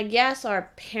 And like, yes, our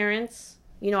parents,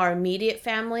 our immediate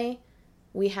family,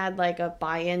 we had like a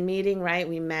buy-in meeting, right?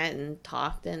 We met and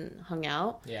talked and hung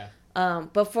out. Yeah.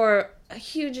 But for a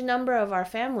huge number of our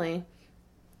family,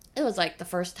 it was like the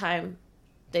first time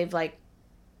they've like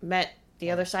met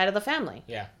the other side of the family.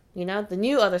 Yeah. The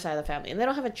new other side of the family. And they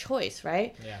don't have a choice,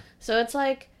 right? Yeah. So it's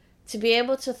like to be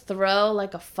able to throw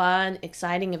like a fun,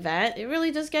 exciting event, it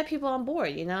really does get people on board,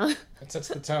 It sets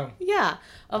the tone. Yeah.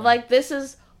 Like, this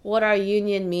is what our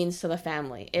union means to the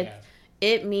family.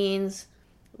 It means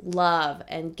love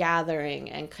and gathering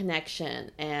and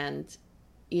connection and,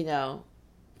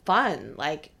 fun.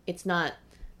 Like, it's not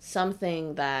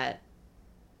something that,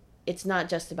 it's not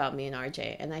just about me and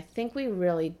RJ. And I think we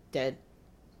really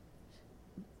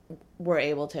were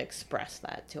able to express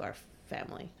that to our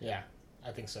family. Yeah,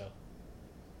 I think so.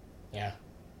 Yeah.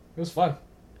 It was fun.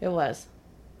 It was.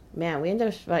 Man, we ended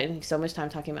up spending so much time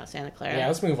talking about Santa Clara. Yeah,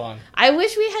 let's move on. I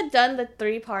wish we had done the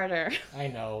 3-parter. I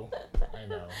know.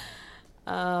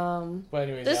 But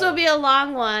anyways, This will be a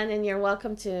long one, and you're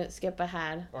welcome to skip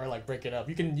ahead. or like break it up.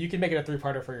 You can make it a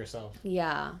 3-parter for yourself.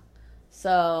 Yeah.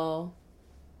 So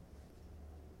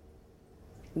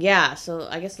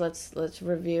I guess let's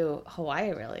review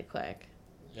Hawaii really quick.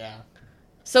 Yeah.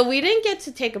 So we didn't get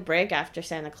to take a break after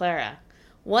Santa Clara.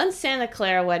 Once Santa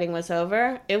Clara wedding was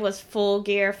over, it was full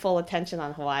gear, full attention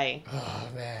on Hawaii. Oh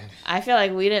man. I feel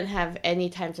like we didn't have any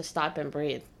time to stop and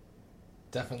breathe.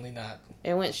 Definitely not.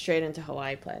 It went straight into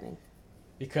Hawaii planning.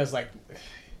 Because like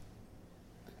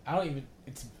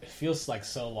it feels like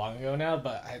so long ago now,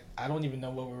 but I don't even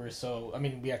know what we were so, I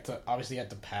mean, we had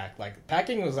to pack. Like,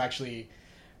 packing was actually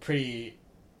pretty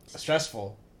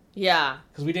stressful. Yeah.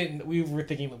 Because we were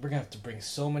thinking, we're going to have to bring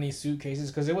so many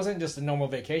suitcases, because it wasn't just a normal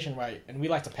vacation, right? And we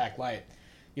like to pack light.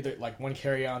 Either, like, one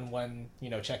carry-on, one,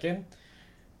 check-in.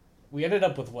 We ended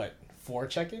up with, 4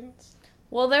 check-ins?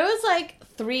 Well, there was, like,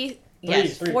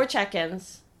 4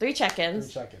 check-ins. 3 check-ins.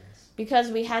 3 check-ins.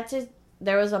 Because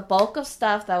there was a bulk of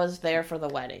stuff that was there for the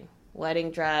wedding.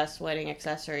 Wedding dress, wedding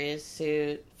accessories,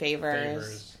 suit,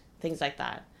 favors, things like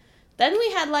that. Then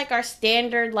we had, like, our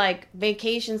standard, like,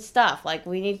 vacation stuff. Like,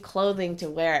 we need clothing to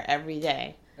wear every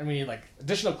day. And we need, like,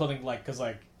 additional clothing, like, because,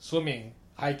 like, swimming,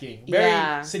 hiking, very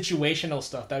situational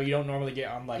stuff that you don't normally get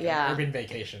on, like, an urban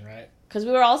vacation, right? Because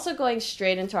we were also going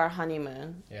straight into our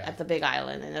honeymoon at the Big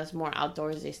Island, and it was more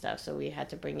outdoorsy stuff, so we had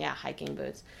to bring, hiking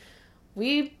boots.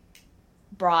 We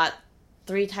brought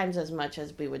 3 times as much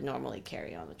as we would normally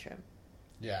carry on the trip.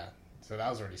 Yeah, so that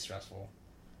was already stressful.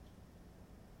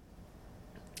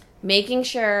 Making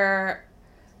sure,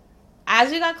 as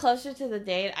we got closer to the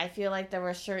date, I feel like there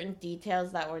were certain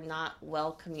details that were not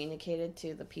well communicated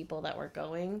to the people that were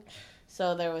going.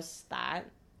 So there was that.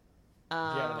 Do you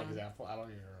have an example? I don't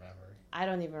even remember. I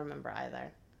don't even remember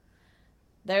either.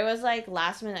 there was like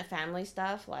last minute family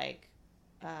stuff. Like,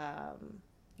 I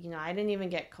didn't even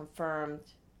get confirmed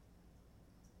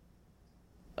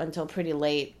until pretty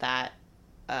late that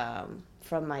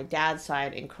from my dad's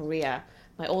side in Korea,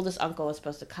 my oldest uncle was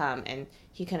supposed to come and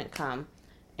he couldn't come.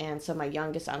 And so my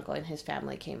youngest uncle and his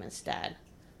family came instead.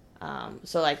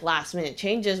 So like last minute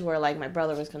changes where like my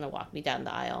brother was going to walk me down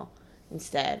the aisle.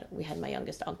 Instead, we had my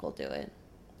youngest uncle do it.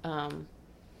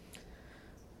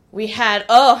 We had,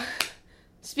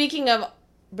 speaking of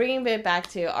bringing it back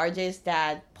to RJ's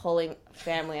dad pulling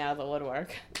family out of the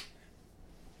woodwork.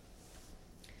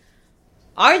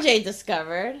 RJ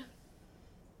discovered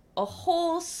a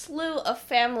whole slew of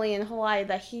family in Hawaii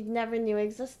that he never knew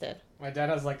existed. My dad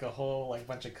has like a whole like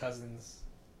bunch of cousins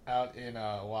out in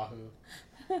Oahu.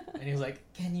 And he was like,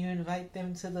 "Can you invite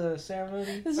them to the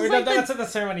ceremony?" Not to the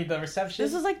ceremony, the reception.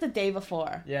 This was like the day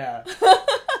before. Yeah.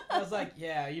 I was like,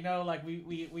 yeah, like we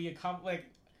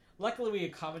luckily we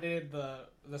accommodated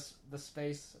the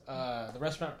space. The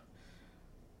restaurant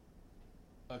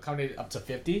accommodated up to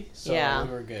 50, so we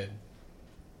were good.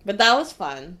 But that was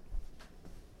fun.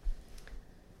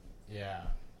 Yeah.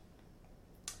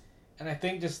 And I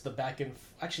think just the back end.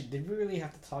 Actually, did we really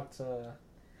have to talk to?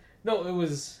 No, it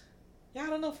was. Yeah, I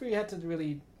don't know if we had to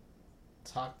really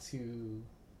talk to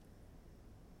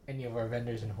any of our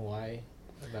vendors in Hawaii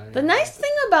about the nice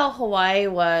thing about Hawaii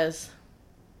was,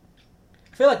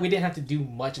 I feel like we didn't have to do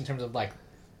much in terms of like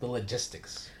the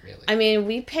logistics, really. I mean,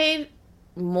 we paid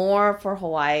more for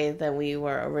Hawaii than we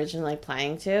were originally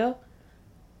planning to.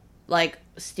 Like,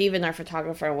 Steven, our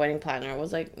photographer and wedding planner,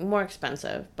 was like more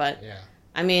expensive, but yeah.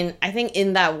 I mean, I think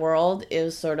in that world, it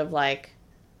was sort of like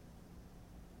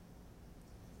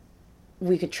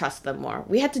we could trust them more.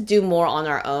 We had to do more on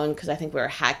our own because I think we were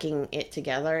hacking it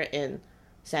together in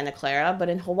Santa Clara. But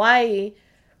in Hawaii,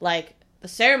 like, the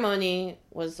ceremony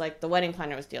was like the wedding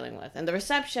planner was dealing with. And the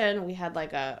reception, we had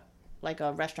like a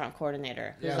restaurant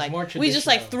coordinator. Yeah, like, more we just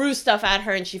like threw stuff at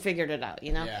her and she figured it out,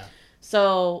 Yeah.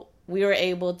 So we were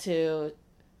able to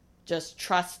just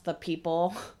trust the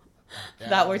people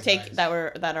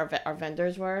that our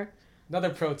vendors were. Another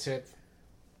pro tip,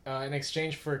 in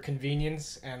exchange for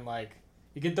convenience and like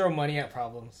you can throw money at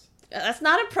problems. That's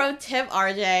not a pro tip,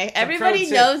 RJ.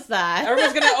 Everybody knows that.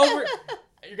 Everyone's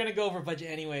you're gonna go over budget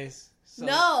anyways. So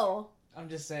no. I'm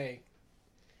just saying.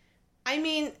 I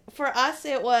mean, for us,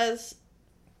 it was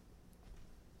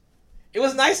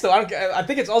nice though. I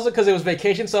think it's also because it was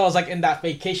vacation, so I was like in that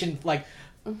vacation, like,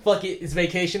 fuck it, it's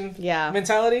vacation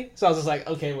mentality. So I was just like,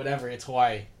 okay, whatever, it's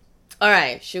Hawaii. All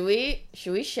right, should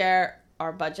we share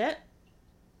our budget?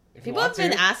 People have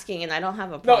been asking, and I don't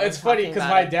have a problem. No, it's funny because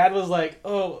my dad was like,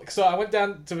 "Oh," so I went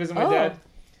down to visit my dad,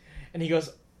 and he goes,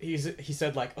 he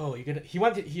said like, "Oh, he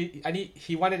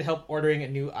wanted help ordering a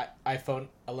new iPhone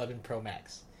 11 Pro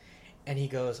Max," and he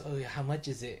goes, "Oh, how much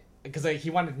is it?" Because like he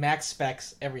wanted max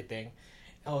specs, everything.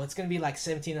 Oh, it's gonna be like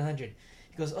 $1,700.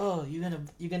 He goes, "Oh, you're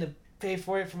gonna pay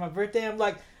for it for my birthday?"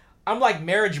 I'm like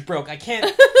marriage broke. I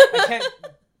can't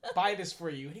buy this for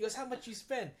you. And he goes, "How much you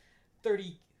spend?"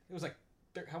 30. It was like.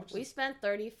 How much? We spent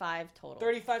 35 total.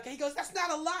 35K. He goes, "That's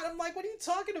not a lot." I'm like, "What are you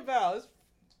talking about? It's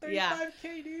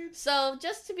 35K, dude." So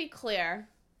just to be clear,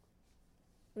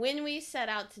 when we set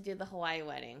out to do the Hawaii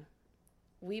wedding,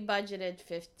 we budgeted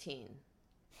 15.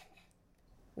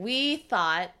 We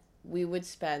thought we would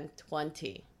spend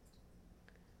 20.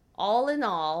 All in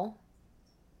all,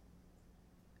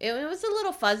 it was a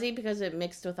little fuzzy because it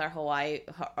mixed with our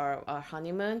our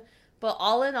honeymoon, but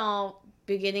all in all,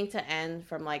 beginning to end,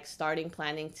 from like starting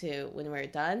planning to when we were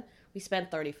done, we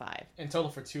spent 35 in total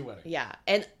for 2 weddings. Yeah.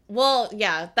 And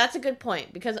that's a good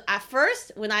point, because at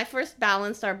first, when I first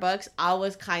balanced our books, I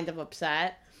was kind of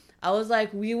upset. I was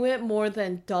like, we went more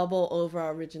than double over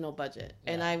our original budget,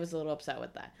 and I was a little upset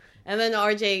with that. And then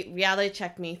RJ reality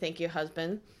checked me, thank you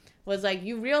husband, was like,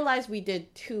 "You realize we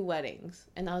did 2 weddings?"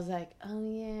 And I was like, "Oh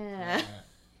yeah."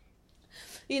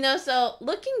 So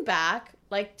looking back,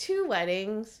 like 2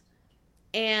 weddings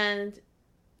and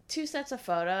 2 sets of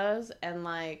photos, and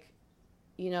like,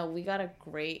 we got a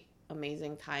great,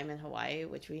 amazing time in Hawaii,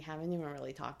 which we haven't even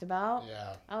really talked about.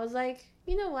 Yeah. I was like,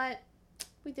 you know what?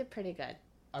 We did pretty good.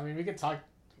 I mean, we could talk.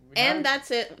 And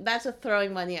that's it. That's with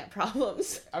throwing money at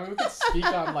problems. I mean, we could speak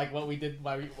on like what we did,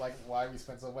 why we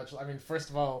spent so much. I mean, first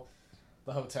of all,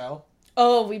 the hotel.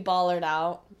 Oh, we ballered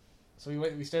out. So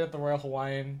we stayed at the Royal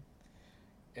Hawaiian.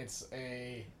 It's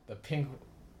the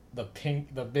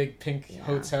big pink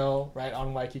hotel right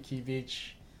on Waikiki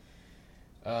Beach.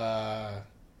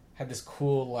 Had this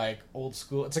cool like old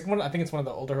school. It's like I think it's one of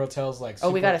the older hotels. Like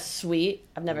we got a suite.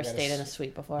 I've never stayed in a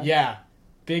suite before. Yeah,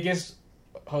 biggest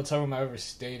hotel room I've ever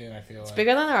stayed in. I feel it's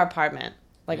bigger than our apartment.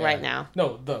 like Yeah. right now.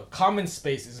 No, the common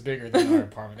space is bigger than our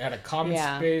apartment. It had a common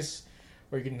Yeah. space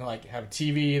where you can like have a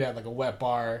TV, that had like a wet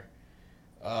bar.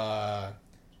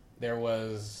 There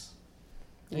was,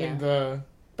 I Yeah. mean, the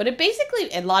But it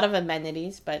basically, a lot of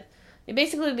amenities, but it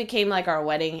basically became like our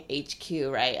wedding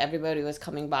HQ, right? Everybody was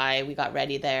coming by. We got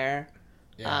ready there.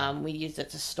 yeah, We used it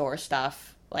to store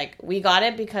stuff. Like, we got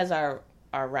it because our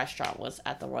restaurant was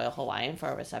at the Royal Hawaiian for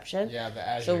our reception. yeah, the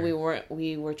Azure. So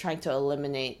we were trying to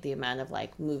eliminate the amount of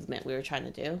like movement we were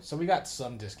trying to do. So we got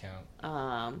some discount.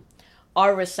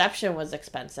 Our reception was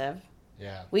expensive.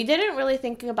 Yeah, We didn't really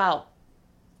think about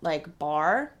like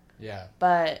bar, yeah,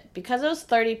 but because it was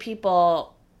 30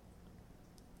 people,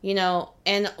 you know,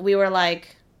 and we were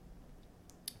like,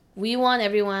 we want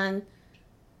everyone.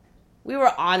 We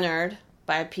were honored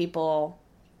by people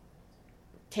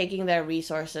taking their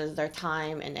resources, their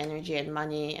time and energy and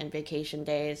money and vacation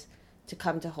days to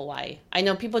come to Hawaii. I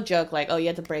know people joke like, oh, you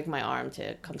had to break my arm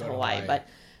to come to Hawaii. But,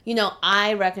 you know,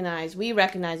 we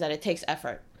recognize that it takes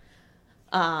effort.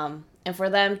 And for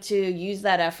them to use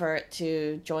that effort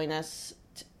to join us,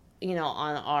 you know,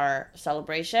 on our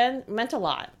celebration meant a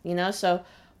lot, you know? So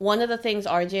one of the things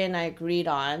RJ and I agreed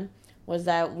on was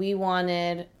that we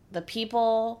wanted the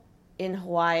people in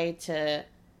Hawaii to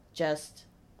just,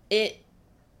 it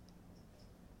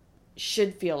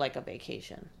should feel like a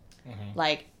vacation. Mm-hmm.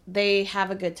 Like they have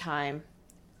a good time,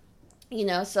 you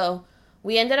know? So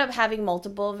we ended up having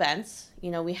multiple events. You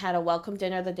know, we had a welcome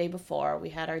dinner the day before, we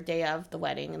had our day of the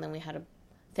wedding, and then we had a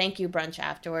thank you brunch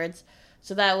afterwards.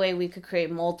 So that way we could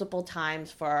create multiple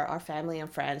times for our family and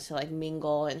friends to like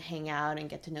mingle and hang out and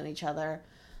get to know each other.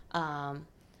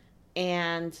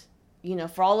 And, you know,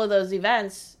 for all of those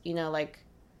events, you know, like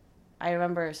I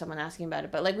remember someone asking about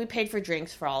it, but like we paid for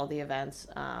drinks for all of the events.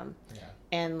 Yeah.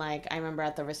 And like I remember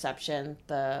at the reception,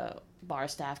 the bar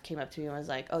staff came up to me and was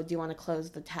like, oh, do you want to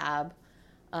close the tab?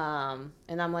 And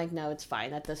I'm like, no, it's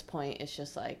fine. At this point, it's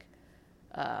just like,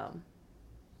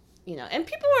 you know, and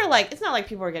people were like, it's not like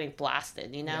people were getting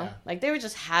blasted, you know? Yeah. Like they were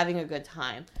just having a good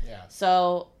time. Yeah.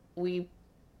 So we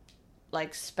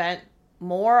like spent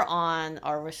more on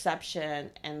our reception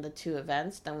and the two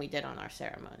events than we did on our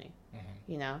ceremony,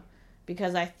 Mm-hmm. you know?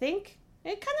 Because I think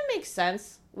it kind of makes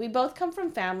sense. We both come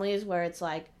from families where it's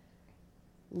like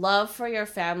love for your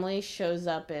family shows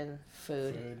up in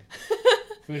food.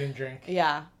 Food and drink.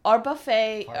 Yeah. Our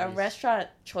buffet, our Parties. restaurant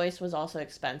choice was also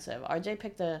expensive. RJ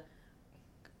picked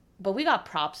but we got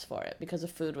props for it because the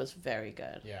food was very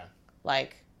good. Yeah.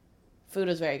 Like, food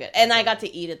was very good. And I got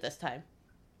to eat it this time.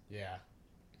 Yeah.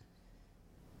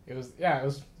 It was,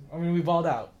 I mean, we balled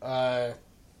out.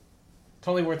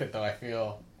 Totally worth it, though, I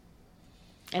feel.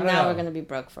 And I don't now know. we're going to be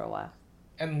broke for a while.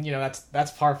 And, you know,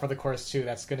 that's par for the course, too.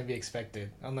 That's going to be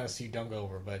expected, unless you don't go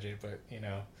over budget. But, you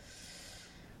know,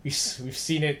 we've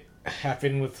seen it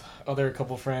happen with other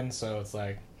couple friends, so it's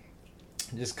like,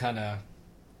 just kind of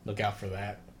look out for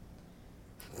that.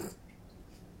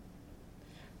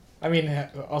 I mean,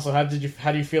 also, how do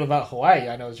you feel about Hawaii?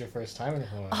 I know it was your first time in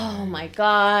Hawaii. Oh my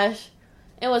gosh.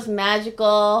 It was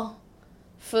magical.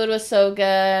 Food was so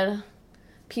good.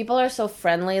 People are so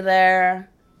friendly there.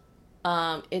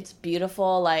 It's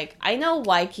beautiful. Like, I know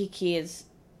Waikiki is,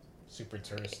 Super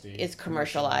touristy. it's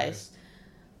commercialized.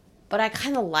 But I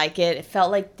kind of like it. It felt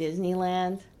like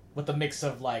Disneyland. With the mix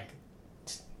of, like,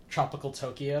 tropical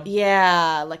Tokyo.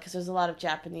 Yeah, like, because there's a lot of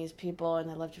Japanese people,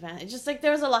 and I love Japan. It's just, like,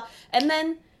 there was a lot. And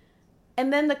then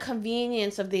the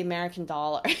convenience of the American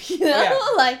dollar, you know? Yeah.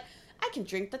 Like, I can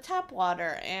drink the tap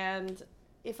water, and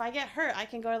if I get hurt, I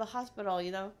can go to the hospital,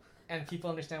 you know? And people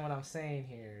understand what I'm saying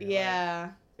here. Yeah.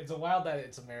 Like, it's a wild that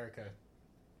it's America.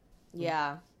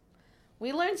 Yeah.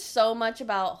 We learned so much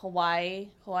about Hawaii,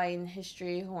 Hawaiian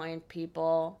history, Hawaiian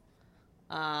people.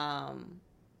 And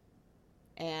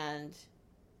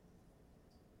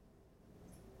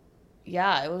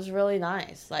yeah, it was really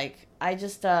nice. Like, I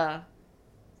just, What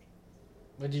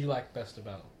did you like best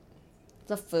about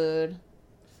the food,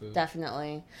 food?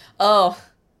 definitely. Oh,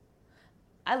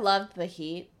 I loved the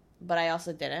heat, but I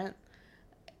also didn't.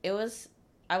 I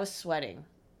was sweating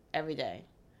every day.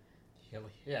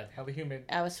 Hella humid.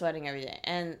 I was sweating every day.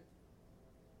 And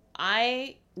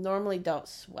I normally don't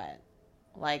sweat.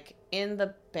 Like, in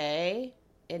the bay,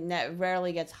 it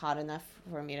rarely gets hot enough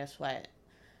for me to sweat.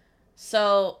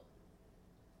 So,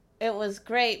 it was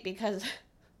great because...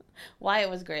 why it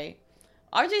was great.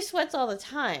 RJ sweats all the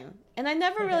time. And I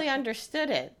never really understood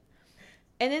it.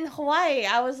 And in Hawaii,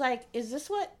 I was like, is this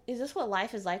what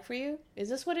life is like for you? Is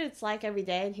this what it's like every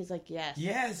day? And he's like, yes.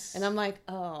 Yes. And I'm like,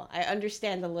 oh, I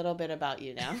understand a little bit about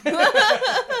you now.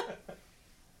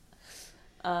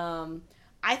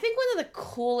 I think one of the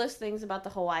coolest things about the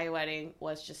Hawaii wedding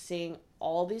was just seeing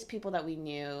all these people that we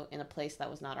knew in a place that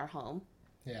was not our home.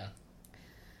 Yeah.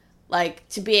 Like,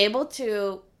 to be able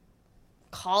to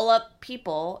call up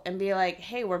people and be like,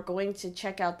 hey, we're going to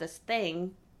check out this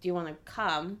thing. Do you want to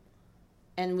come?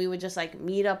 And we would just, like,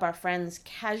 meet up our friends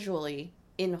casually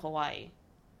in Hawaii.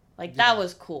 Like, that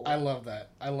was cool. I love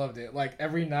that. I loved it. Like,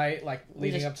 every night, like,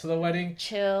 leading up to the wedding.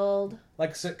 Chilled.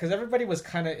 Like, so, because everybody was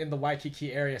kind of in the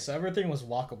Waikiki area, so everything was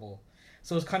walkable.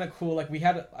 So it was kind of cool. Like, we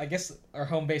had, I guess, our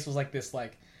home base was, like, this,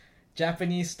 like,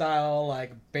 Japanese-style,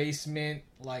 like, basement,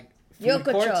 like, food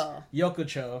court.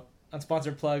 Yokocho.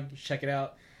 Unsponsored plug. Check it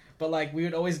out. But, like, we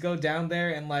would always go down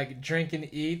there and, like, drink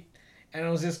and eat. And it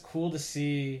was just cool to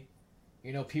see,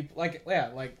 you know, people, like, yeah,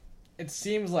 like, it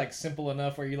seems like simple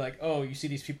enough where you're like, oh, you see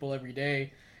these people every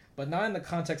day, but not in the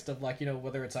context of like, you know,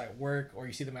 whether it's at work or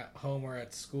you see them at home or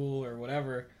at school or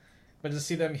whatever, but to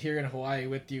see them here in Hawaii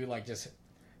with you, like just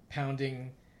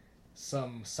pounding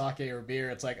some sake or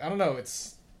beer, it's like, I don't know,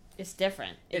 it's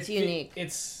different. It's unique.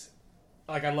 It's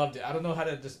like, I loved it. I don't know how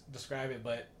to describe it,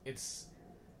 but it's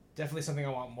definitely something I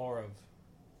want more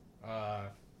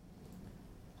of.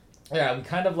 Yeah, we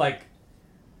kind of like,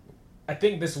 I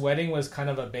think this wedding was kind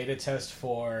of a beta test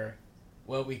for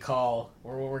what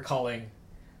we're calling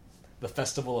the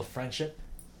Festival of Friendship.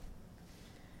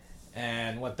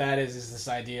 And what that is this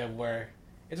idea of where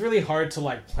it's really hard to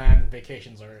like plan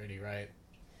vacations already, right?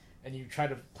 And you try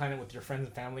to plan it with your friends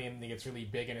and family and it gets really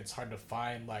big and it's hard to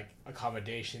find like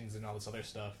accommodations and all this other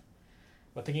stuff.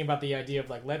 But thinking about the idea of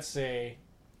like, let's say,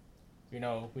 you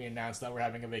know, we announce that we're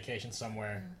having a vacation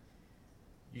somewhere.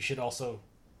 You should also,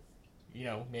 you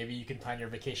know, maybe you can plan your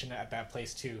vacation at that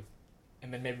place too.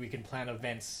 And then maybe we can plan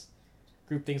events,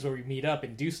 group things where we meet up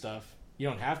and do stuff. You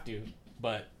don't have to,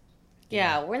 but...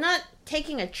 Yeah, we're not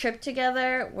taking a trip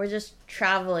together. We're just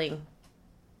traveling.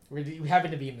 We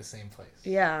happen to be in the same place.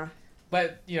 Yeah.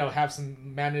 But, you know, have some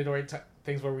mandatory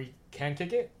things where we can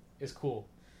kick it is cool.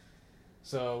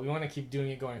 So we want to keep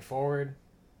doing it going forward.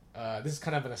 This is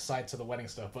kind of an aside to the wedding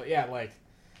stuff. But yeah, like...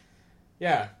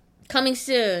 Yeah. Coming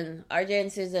soon, RJ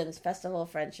and Susan's Festival of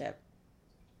Friendship.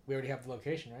 We already have the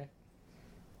location, right?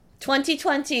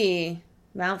 2020,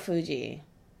 Mount Fuji.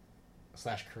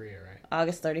 / Korea, right?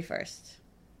 August 31st.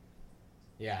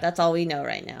 Yeah. That's all we know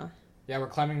right now. Yeah, we're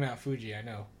climbing Mount Fuji, I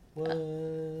know.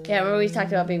 Okay, remember we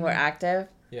talked about being more active?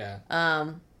 Yeah.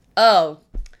 Oh,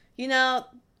 you know,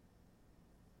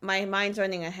 my mind's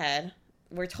running ahead.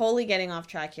 We're totally getting off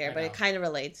track here, but it kind of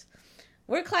relates.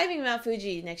 We're climbing Mount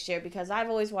Fuji next year because I've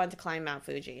always wanted to climb Mount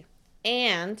Fuji.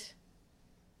 And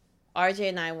RJ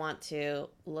and I want to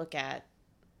look at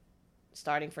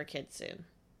starting for kids soon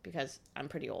because I'm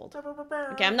pretty old.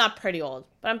 Okay, I'm not pretty old,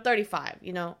 but I'm 35.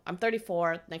 You know, I'm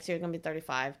 34. Next year I'm going to be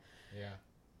 35. Yeah.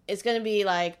 It's going to be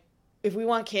like, if we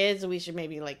want kids, we should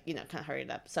maybe like, you know, kind of hurry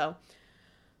it up. So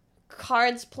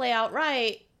cards play out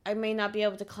right. I may not be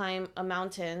able to climb a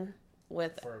mountain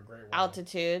with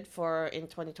altitude in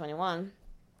 2021.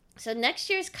 So next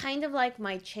year is kind of like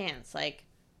my chance. Like,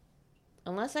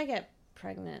 unless I get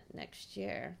pregnant next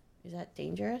year, is that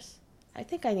dangerous? I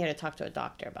think I need to talk to a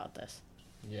doctor about this.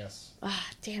 Yes. Ah,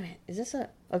 damn it. Is this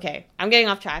okay, I'm getting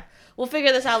off track. We'll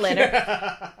figure this out later.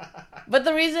 But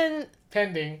the reason...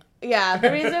 Pending. Yeah,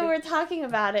 the reason we're talking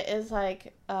about it is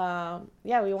like,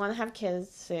 yeah, we want to have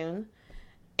kids soon.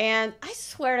 And I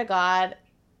swear to God,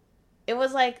 it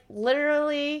was like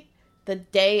literally the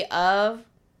day of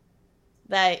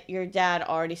that your dad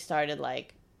already started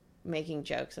like making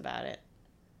jokes about it.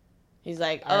 He's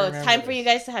like, oh, it's time for you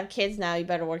guys to have kids now. You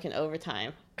better work in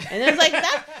overtime. And it was like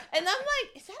that. And I'm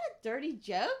like, is that a dirty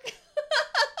joke?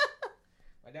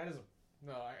 My dad is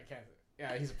no, I can't.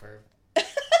 Yeah, he's a perv.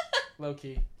 Low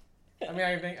key. I mean,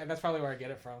 I think that's probably where I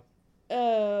get it from.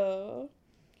 Oh.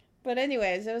 But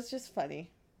anyways, it was just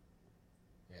funny.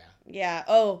 Yeah. Yeah.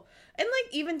 Oh, and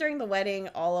like even during the wedding,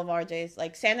 all of RJ's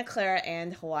like Santa Clara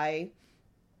and Hawaii,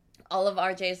 all of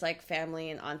RJ's like family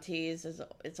and aunties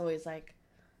it's always like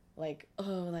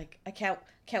oh, like I can't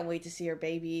wait to see your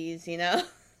babies, you know.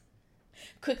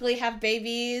 Quickly have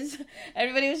babies.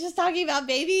 Everybody was just talking about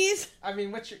babies. I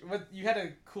mean, what you had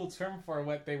a cool term for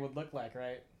what they would look like,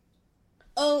 right?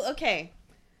 Oh, okay.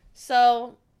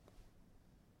 So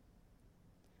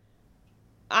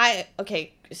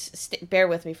bear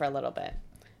with me for a little bit.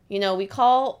 You know,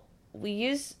 we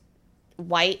use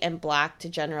white and black to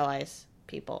generalize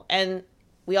people, and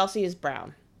we also use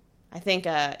brown. I think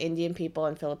Indian people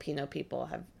and Filipino people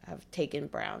have taken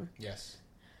brown. Yes.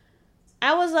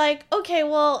 I was like, okay,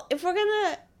 well, if we're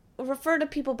going to refer to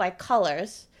people by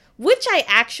colors, which I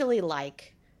actually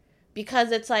like,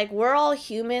 because it's like we're all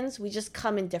humans, we just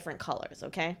come in different colors,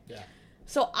 okay? Yeah.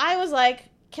 So I was like,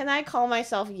 can I call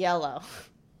myself yellow?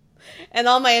 And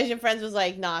all my Asian friends was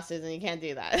like, nah, Susan, you can't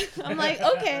do that. I'm like,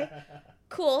 okay,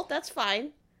 cool, that's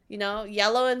fine. You know,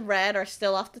 yellow and red are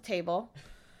still off the table.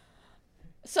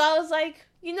 So I was like,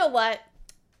 you know what?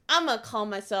 I'm going to call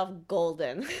myself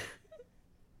Golden.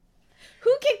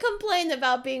 Who can complain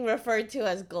about being referred to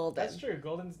as Golden? That's true.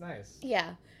 Golden's nice.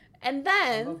 Yeah. And I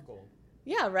then, love gold.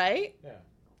 yeah, right? Yeah.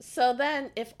 So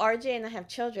then, if RJ and I have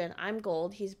children, I'm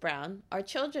gold, he's brown. Our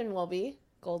children will be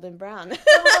golden brown.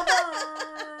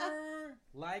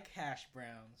 Like hash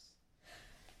browns.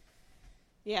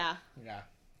 Yeah. Yeah.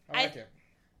 I like it.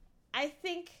 I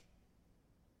think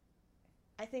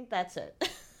that's it.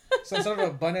 So instead of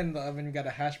a bun in the oven, you got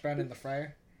a hash brown in the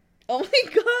fryer? Oh my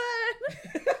god.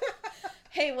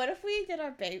 Hey, what if we did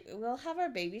we'll have our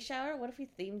baby shower? What if we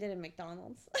themed it in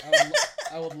McDonald's?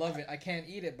 I would love it. I can't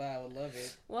eat it, but I would love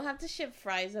it. We'll have to ship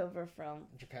fries over from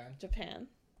Japan.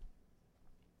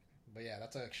 But yeah,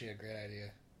 that's actually a great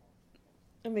idea.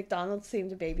 A McDonald's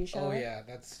themed baby shower? Oh yeah,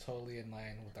 that's totally in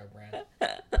line with our brand.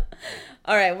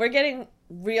 All right, we're getting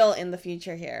real in the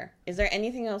future here. Is there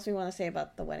anything else we want to say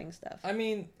about the wedding stuff? I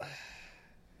mean,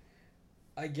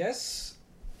 I guess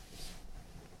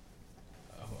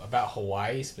about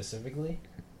Hawaii specifically.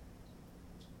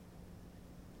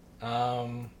 I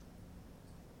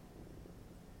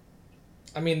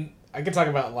mean, I could talk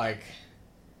about like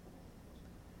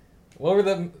what were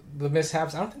the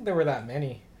mishaps? I don't think there were that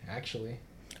many actually.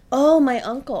 Oh, my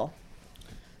uncle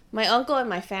and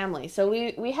my family. So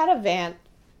we had a van.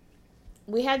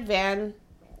 We had van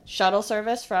shuttle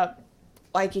service from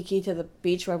Waikiki to the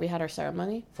beach where we had our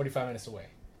ceremony. 45 minutes away.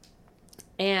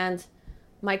 And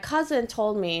my cousin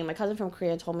from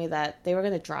Korea told me that they were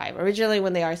going to drive. Originally,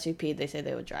 when they RSVP'd, they said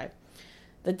they would drive.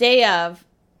 The day of,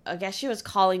 I guess she was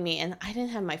calling me, and I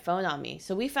didn't have my phone on me.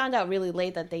 So we found out really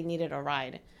late that they needed a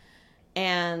ride.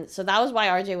 And so that was why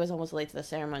RJ was almost late to the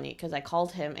ceremony, because I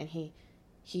called him, and he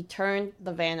turned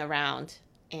the van around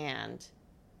and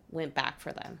went back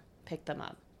for them, picked them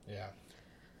up. Yeah.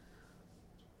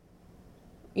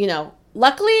 You know,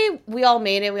 luckily we all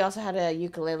made it. We also had a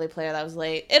ukulele player that was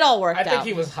late. It all worked out. I think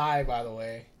he was high, by the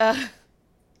way. I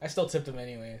still tipped him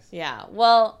anyways. Yeah,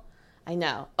 well, I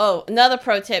know. Oh, another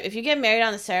pro tip. If you get married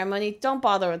on a ceremony, don't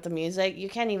bother with the music. You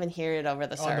can't even hear it over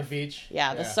the surf. On the beach?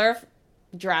 Yeah, the surf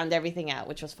drowned everything out,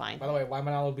 which was fine. By the way,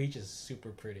 Waimanalo Beach is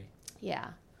super pretty. Yeah.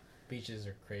 Beaches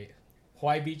are great.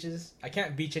 Hawaii beaches? I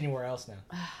can't beach anywhere else now.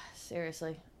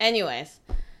 Seriously. Anyways,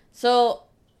 so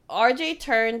RJ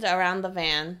turned around the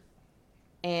van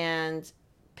and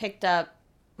picked up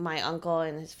my uncle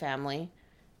and his family,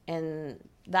 and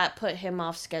that put him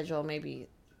off schedule maybe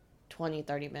 20,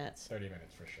 30 minutes. 30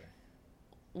 minutes for sure.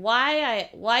 Why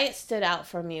it stood out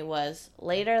for me was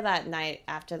later that night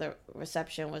after the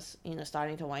reception was,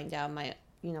 starting to wind down, my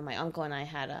uncle and I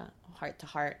had a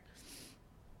heart-to-heart.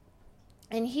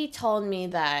 And he told me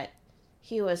that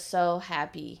he was so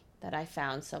happy that I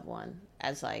found someone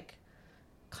as, like,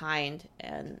 kind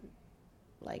and,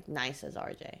 like, nice as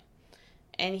RJ.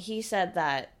 And he said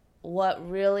that what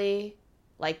really,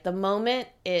 like, the moment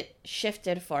it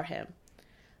shifted for him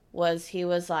was he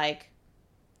was like,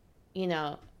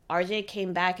 RJ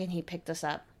came back and he picked us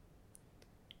up.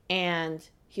 And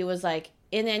he was like,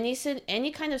 in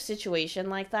any kind of situation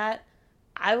like that,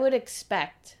 I would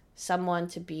expect someone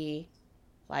to be,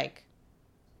 like,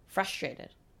 frustrated,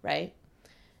 right?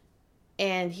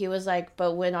 And he was like,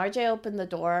 but when RJ opened the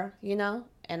door,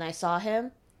 and I saw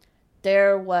him,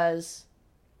 there was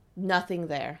nothing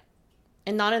there.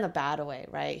 And not in a bad way,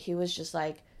 right? He was just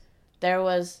like, there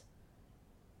was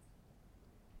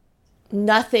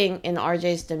nothing in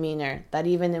RJ's demeanor that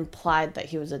even implied that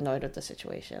he was annoyed with the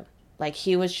situation. Like,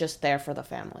 he was just there for the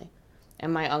family.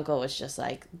 And my uncle was just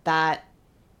like, that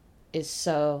is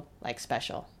so, like,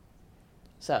 special.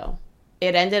 So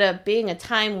it ended up being a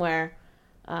time where,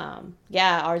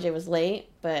 RJ was late,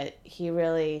 but he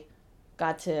really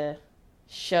got to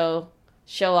show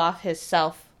off his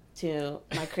self to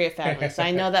my Korea family. So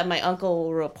I know that my uncle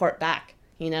will report back,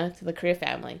 to the Korea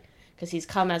family, because he's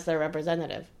come as their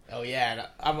representative. Oh yeah,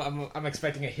 I'm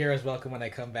expecting a hero's welcome when I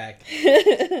come back.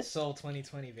 Seoul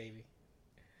 2020, baby.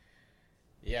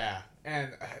 Yeah,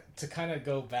 and to kind of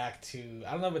go back to,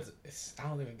 I don't know if I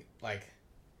don't even, like,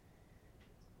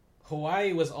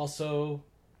 Hawaii was also,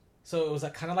 so it was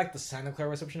like kind of like the Santa Clara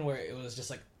reception where it was just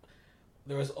like,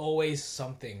 there was always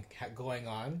something going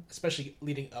on, especially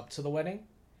leading up to the wedding.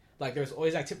 Like, there was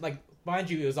always activity, like, mind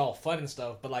you, it was all fun and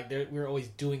stuff, but like, we were always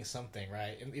doing something,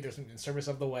 right? Either in service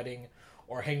of the wedding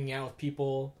or hanging out with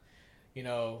people,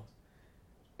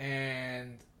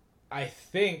 and I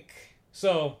think,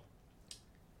 so,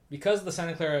 because the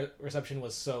Santa Clara reception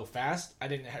was so fast, I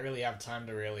didn't really have time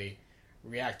to really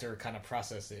react or kind of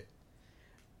process it.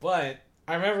 But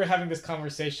I remember having this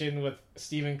conversation with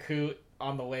Stephen Coote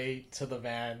on the way to the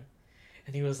van,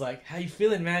 and he was like, "How you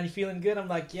feeling, man? You feeling good?" I'm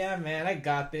like, "Yeah, man, I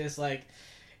got this. Like,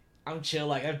 I'm chill.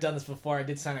 Like, I've done this before. I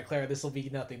did Santa Clara. This will be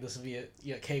nothing. This will be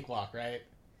a cakewalk, right?"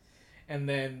 And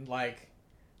then, like,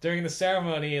 during the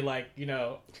ceremony, like, you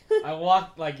know, I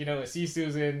walked, like, you know, I see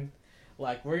Susan,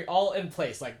 like, we're all in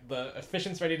place. Like, the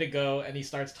officiant's ready to go, and he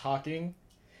starts talking.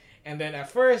 And then at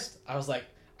first, I was like,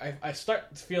 I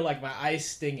start to feel like my eyes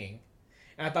stinging.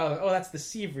 And I thought, oh, that's the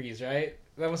sea breeze, right?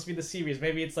 That must be the sea breeze.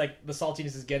 Maybe it's like the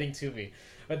saltiness is getting to me.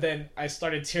 But then I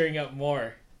started tearing up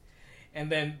more.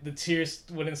 And then the tears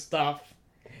wouldn't stop.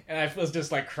 And I was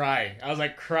just, like, crying. I was,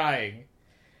 like, crying.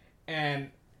 And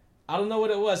I don't know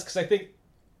what it was, because I think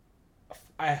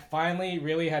I finally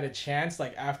really had a chance,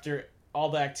 like, after all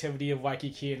the activity of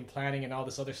Waikiki and planning and all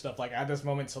this other stuff, like, I had this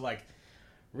moment to, like,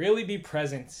 really be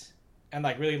present and,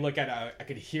 like, really look at it. I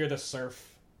could hear the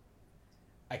surf.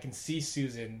 I can see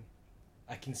Susan.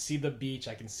 I can see the beach.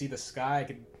 I can see the sky. I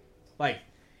can, like,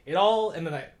 it all, and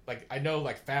then I know,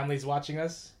 like, family's watching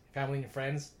us, family and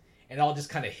friends, and it all just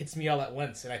kind of hits me all at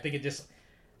once, and I think it just,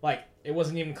 like, it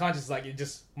wasn't even conscious, like, it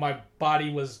just, my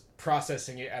body was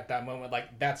processing it at that moment,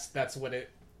 like, that's what it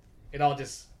all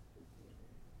just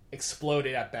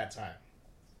exploded at that time.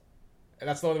 And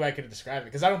that's the only way I could describe it,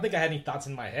 because I don't think I had any thoughts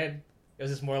in my head. It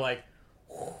was just more like,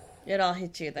 it all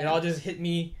hit you then. It all just hit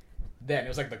me then. It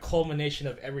was like the culmination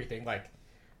of everything, like,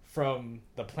 from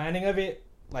the planning of it,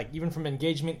 like, even from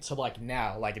engagement to, like,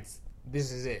 now, like,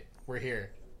 this is it, we're here.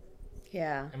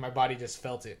 Yeah. And my body just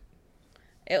felt it.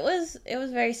 It was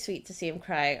very sweet to see him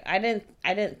cry. I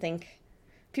didn't think,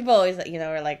 people always, you know,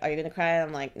 are like, "Are you gonna cry?" And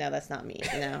I'm like, "No, that's not me."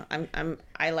 You know,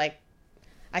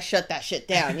 I shut that shit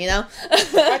down. You know.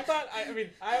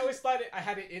 I always thought I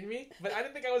had it in me, but I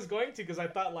didn't think I was going to, because I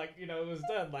thought, like, you know, it was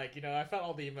done. Like, you know, I felt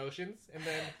all the emotions, and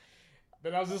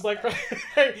then I was just like,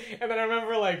 and then I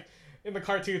remember, like, in the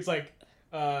cartoon, it's like,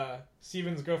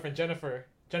 Steven's girlfriend Jennifer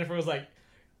was like,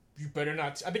 "You better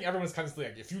not." I think everyone's constantly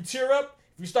like, "If you tear up,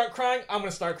 if you start crying, I'm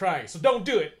gonna start crying. So don't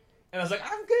do it." And I was like,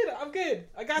 I'm good.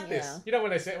 I got this. Yeah. You know,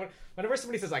 whenever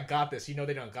somebody says, "I got this," you know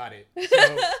they don't got it.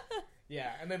 So,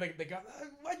 yeah. And then, like, they go,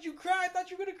 "Why'd you cry? I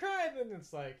thought you were gonna cry." And then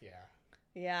it's like, yeah.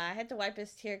 Yeah, I had to wipe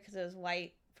his tear because it was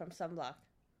white from sunblock.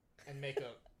 And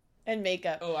makeup. And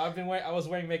makeup. Oh, I was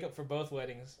wearing makeup for both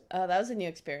weddings. Oh, that was a new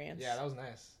experience. Yeah, that was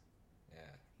nice.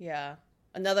 Yeah.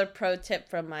 Another pro tip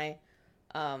from my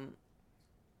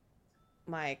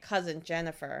my cousin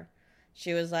Jennifer.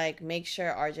 She was like, make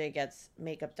sure RJ gets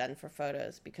makeup done for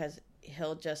photos, because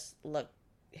he'll just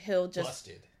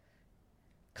Busted.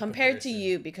 Compared to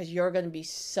you, because you're going to be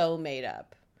so made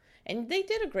up. And they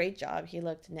did a great job. He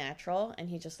looked natural, and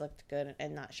he just looked good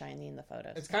and not shiny in the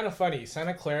photos. It's kind of funny.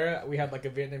 Santa Clara, we had, like, a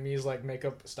Vietnamese, like,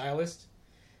 makeup stylist,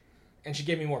 and she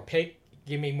gave me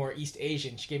more East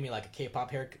Asian. She gave me, like, a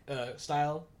K-pop hair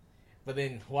style. But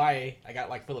then Hawaii, I got,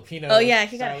 like, Filipino. Oh yeah,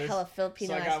 he got hella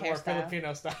Filipino hairstyle. So I got more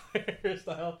Filipino style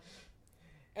hairstyle.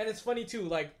 And it's funny too,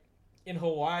 like, in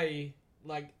Hawaii,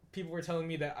 like, people were telling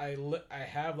me that I look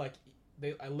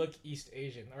East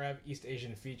Asian, or I have East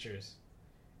Asian features.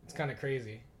 It's kind of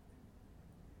crazy.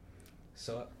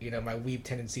 So, you know, my weeb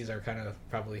tendencies are kind of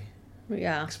probably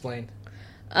explained.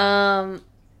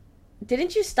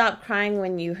 Didn't you stop crying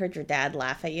when you heard your dad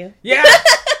laugh at you? Yeah.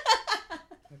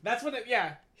 That's when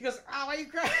he goes, "Ah, why are you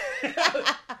crying?"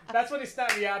 That's when he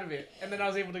snapped me out of it, and then I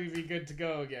was able to be good to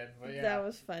go again. But yeah, that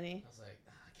was funny. I was like,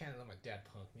 I can't let my dad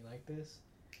punk me like this.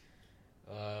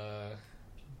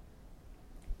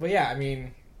 But yeah, I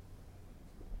mean,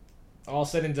 all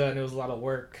said and done, it was a lot of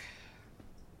work.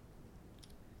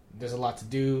 There's a lot to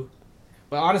do,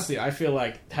 but honestly, I feel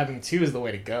like having 2 is the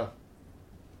way to go.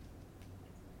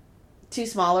 2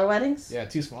 smaller weddings? Yeah,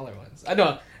 2 smaller ones. I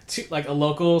know. 2, like, a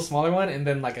local smaller one, and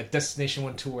then, like, a destination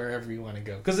one to wherever you want to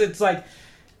go. Because it's like,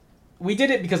 we did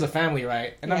it because of family,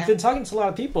 right? And I've been talking to a lot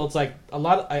of people. It's like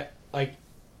like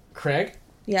Craig.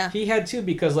 Yeah. He had 2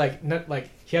 because, like,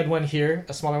 he had one here,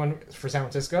 a smaller one for San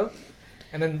Francisco,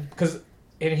 and then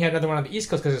he had another one on the East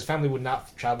Coast because his family would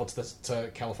not travel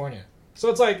to California. So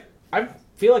it's like, I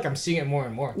feel like I'm seeing it more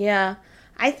and more. Yeah,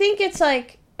 I think it's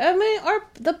like, I mean,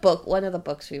 one of the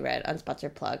books we read,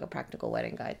 Unsponsored Plug, A Practical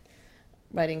Wedding Guide.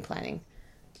 Wedding planning,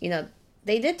 you know,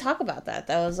 they did talk about that.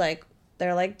 That was like,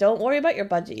 they're like, don't worry about your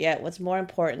budget yet. What's more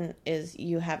important is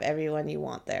you have everyone you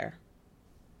want there.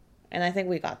 And I think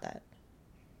we got that.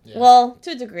 Yeah. Well,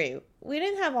 to a degree. We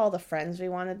didn't have all the friends we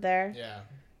wanted there. Yeah.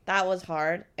 That was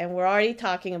hard. And we're already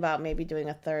talking about maybe doing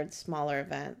a third smaller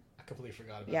event. I completely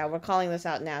forgot about it. Yeah, we're calling this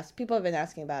out now. People have been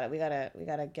asking about it. We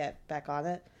gotta get back on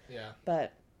it. Yeah.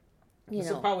 But You This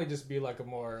know, will probably just be like a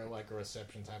more like a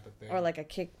reception type of thing. or like a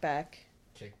kickback.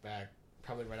 Kickback.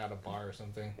 Probably rent out a bar or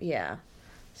something. Yeah.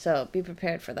 So be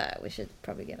prepared for that. We should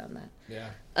probably get on that.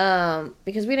 Yeah.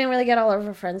 Because we didn't really get all of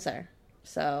our friends there.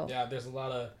 So yeah, there's a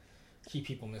lot of key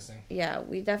people missing. Yeah,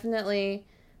 we definitely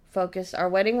focused. Our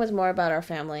wedding was more about our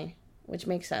family, which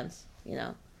makes sense, you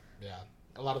know. Yeah,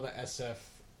 a lot of the SF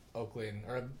Oakland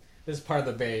or this part of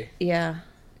the Bay. Yeah.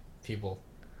 People.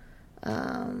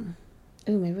 Ooh,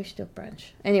 maybe we should do a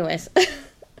brunch. Anyways,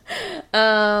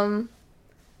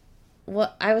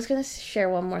 what I was gonna share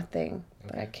one more thing,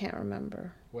 but I can't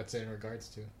remember. What's it in regards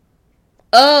to?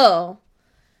 Oh,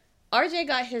 RJ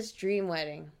got his dream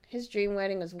wedding. His dream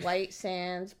wedding was white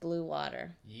sands, blue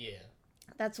water. Yeah.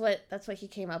 That's what he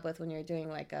came up with when you're doing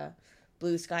like a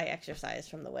blue sky exercise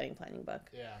from the wedding planning book.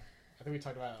 Yeah. I think we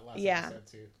talked about it last episode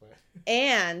too. But...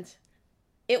 And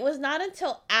it was not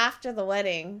until after the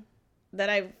wedding that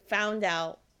I found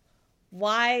out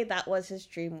why that was his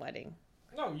dream wedding.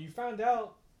 No, you found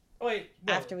out. Oh, wait.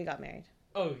 No. After we got married.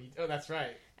 Oh, that's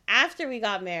right. After we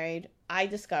got married, I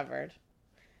discovered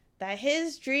that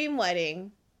his dream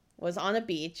wedding was on a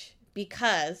beach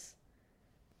because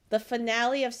the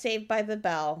finale of Saved by the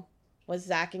Bell was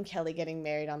Zach and Kelly getting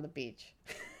married on the beach.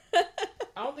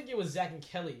 I don't think it was Zach and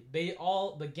Kelly.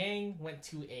 The gang went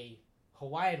to a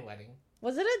Hawaiian wedding.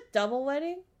 Was it a double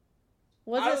wedding?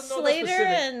 Was I it don't know Slater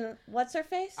and what's her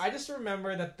face? I just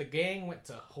remember that the gang went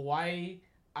to Hawaii.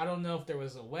 I don't know if there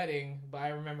was a wedding, but I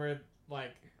remember,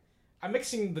 like, I'm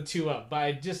mixing the two up, but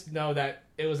I just know that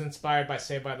it was inspired by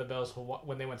Saved by the Bells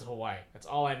when they went to Hawaii. That's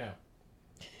all I know.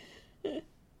 In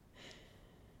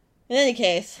any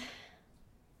case,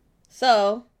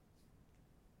 so...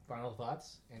 Final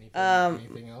thoughts?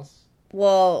 Anything else?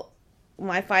 Well,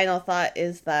 my final thought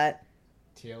is that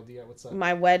TLD, what's up?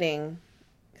 my wedding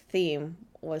theme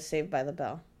was Saved by the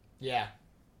Bell. Yeah.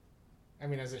 I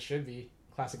mean, as it should be.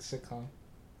 Classic sitcom.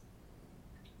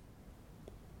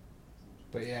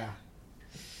 But yeah.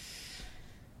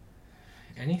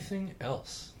 Anything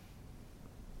else?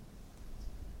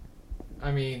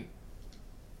 I mean,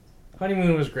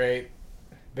 honeymoon was great.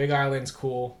 Big Island's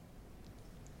cool.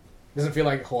 Doesn't feel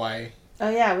like Hawaii. Oh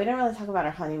yeah, we didn't really talk about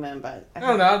our honeymoon, but I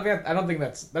don't think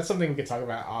that's something we could talk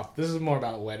about off. This is more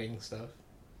about wedding stuff.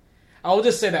 I will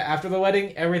just say that after the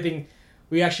wedding, everything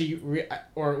we actually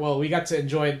we got to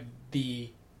enjoy the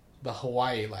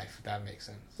Hawaii life. If that makes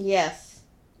sense. Yes.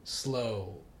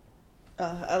 Slow.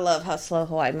 I love how slow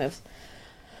Hawaii moves.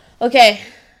 Okay,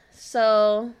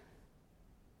 so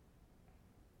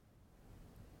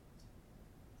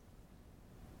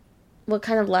what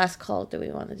kind of last call do we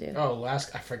want to do? Oh, I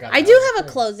forgot. I do have a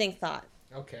closing thought.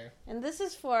 Okay. And this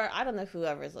is for, I don't know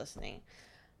whoever's listening.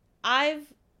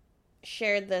 I've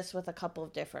shared this with a couple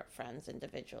of different friends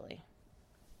individually.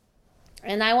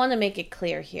 And I want to make it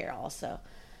clear here also.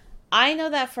 I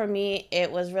know that for me,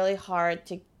 it was really hard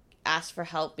to ask for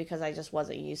help because I just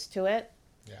wasn't used to it.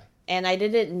 Yeah. And I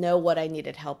didn't know what I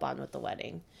needed help on with the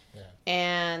wedding. Yeah.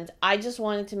 And I just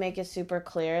wanted to make it super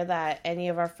clear that any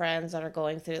of our friends that are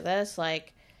going through this,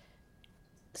 like,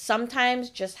 sometimes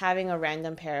just having a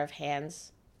random pair of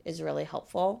hands is really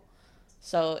helpful.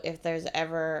 So if there's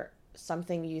ever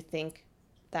something you think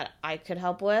that I could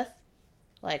help with,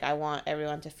 like, I want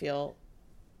everyone to feel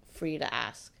free to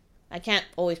ask. I can't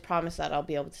always promise that I'll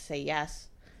be able to say yes,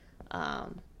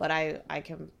 but I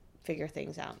can figure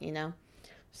things out, you know?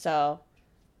 So,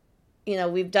 you know,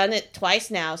 we've done it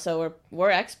twice now, so we're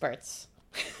experts.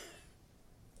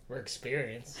 We're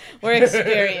experienced. We're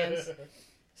experienced.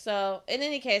 So, in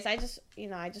any case, I just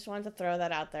wanted to throw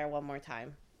that out there one more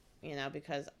time, you know,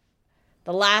 because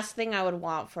the last thing I would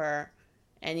want for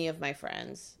any of my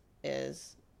friends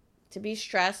is to be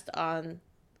stressed on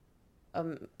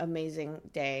an amazing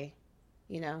day,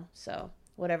 you know, so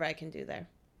whatever I can do there.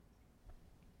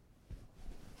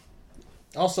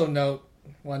 Also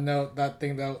one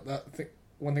thing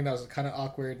that was kind of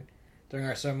awkward during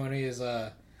our ceremony is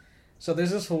so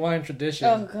there's this Hawaiian tradition.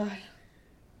 Oh god.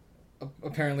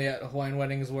 Apparently at Hawaiian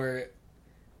weddings where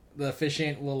the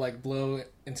officiant will like blow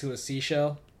into a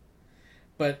seashell.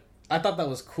 But I thought that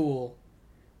was cool.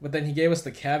 But then he gave us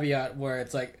the caveat where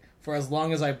it's like, for as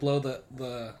long as I blow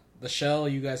the shell,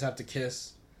 you guys have to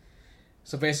kiss.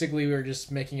 So basically we were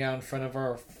just making out in front of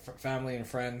our family and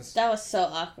friends. That was so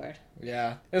awkward.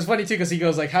 Yeah. It was funny too because he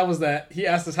goes like, how was that? He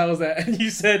asked us, how was that? And you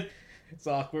said, it's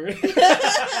awkward.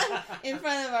 In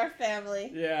front of our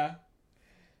family. Yeah.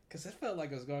 Because it felt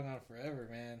like it was going on forever,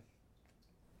 man.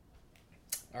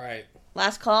 All right.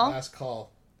 Last call? Last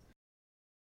call.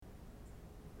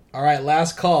 All right,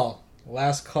 last call.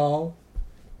 Last call.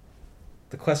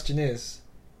 The question is,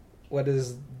 what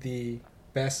is the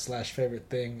best / favorite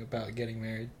thing about getting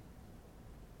married?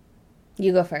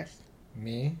 You go first.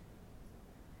 Me?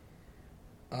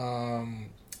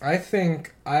 I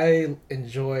think I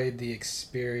enjoyed the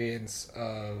experience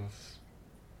of.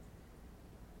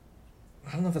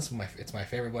 I don't know if it's my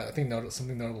favorite, but I think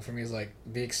something notable for me is like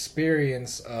the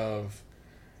experience of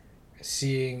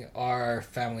seeing our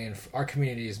family and our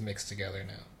communities mixed together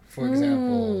now. For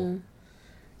example,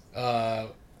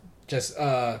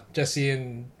 Jesse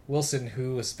and Wilson,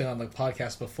 who has been on the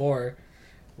podcast before,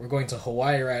 we're going to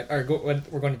Hawaii we're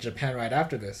going to Japan right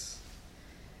after this.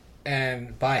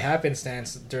 And by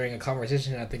happenstance, during a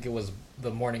conversation, I think it was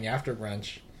the morning after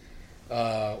brunch,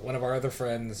 one of our other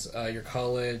friends, your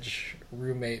college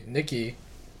roommate Nikki,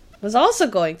 was also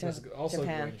going to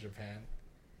Japan.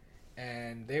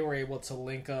 And they were able to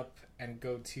link up and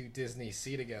go to Disney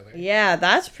Sea together. Yeah,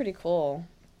 that's pretty cool.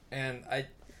 And I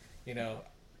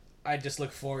just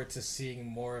look forward to seeing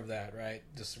more of that, right?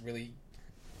 Just really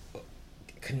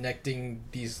connecting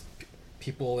these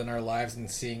people in our lives and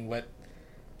seeing what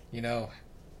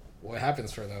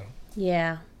happens for them.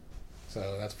 Yeah.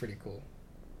 So that's pretty cool.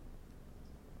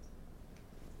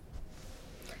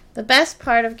 The best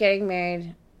part of getting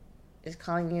married is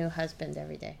calling you husband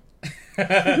every day.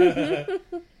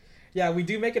 Yeah, we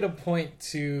do make it a point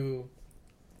to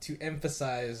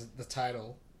emphasize the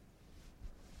title.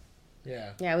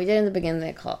 Yeah. Yeah, we did in the beginning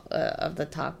of the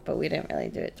talk, but we didn't really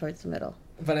do it towards the middle.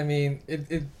 But I mean,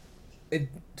 it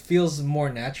feels more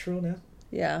natural now.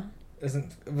 Yeah.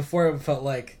 Before it felt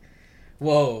like,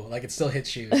 whoa, like it still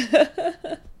hits you.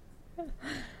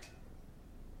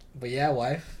 But yeah,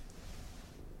 wife.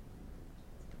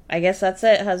 I guess that's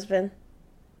it, husband.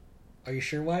 Are you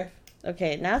sure, wife?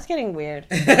 Okay, now it's getting weird.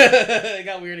 It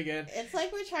got weird again. It's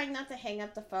like we're trying not to hang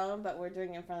up the phone, but we're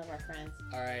doing it in front of our friends.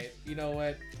 Alright, you know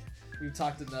what? We've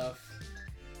talked enough.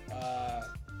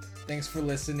 Thanks for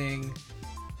listening.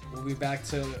 We'll be back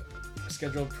to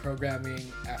scheduled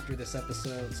programming after this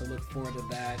episode, so look forward to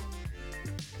that.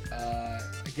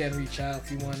 Again, reach out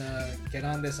if you want to get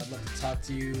on this. I'd love to talk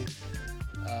to you.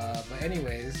 But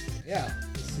anyways, yeah,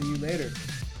 we'll see you later.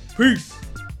 Peace!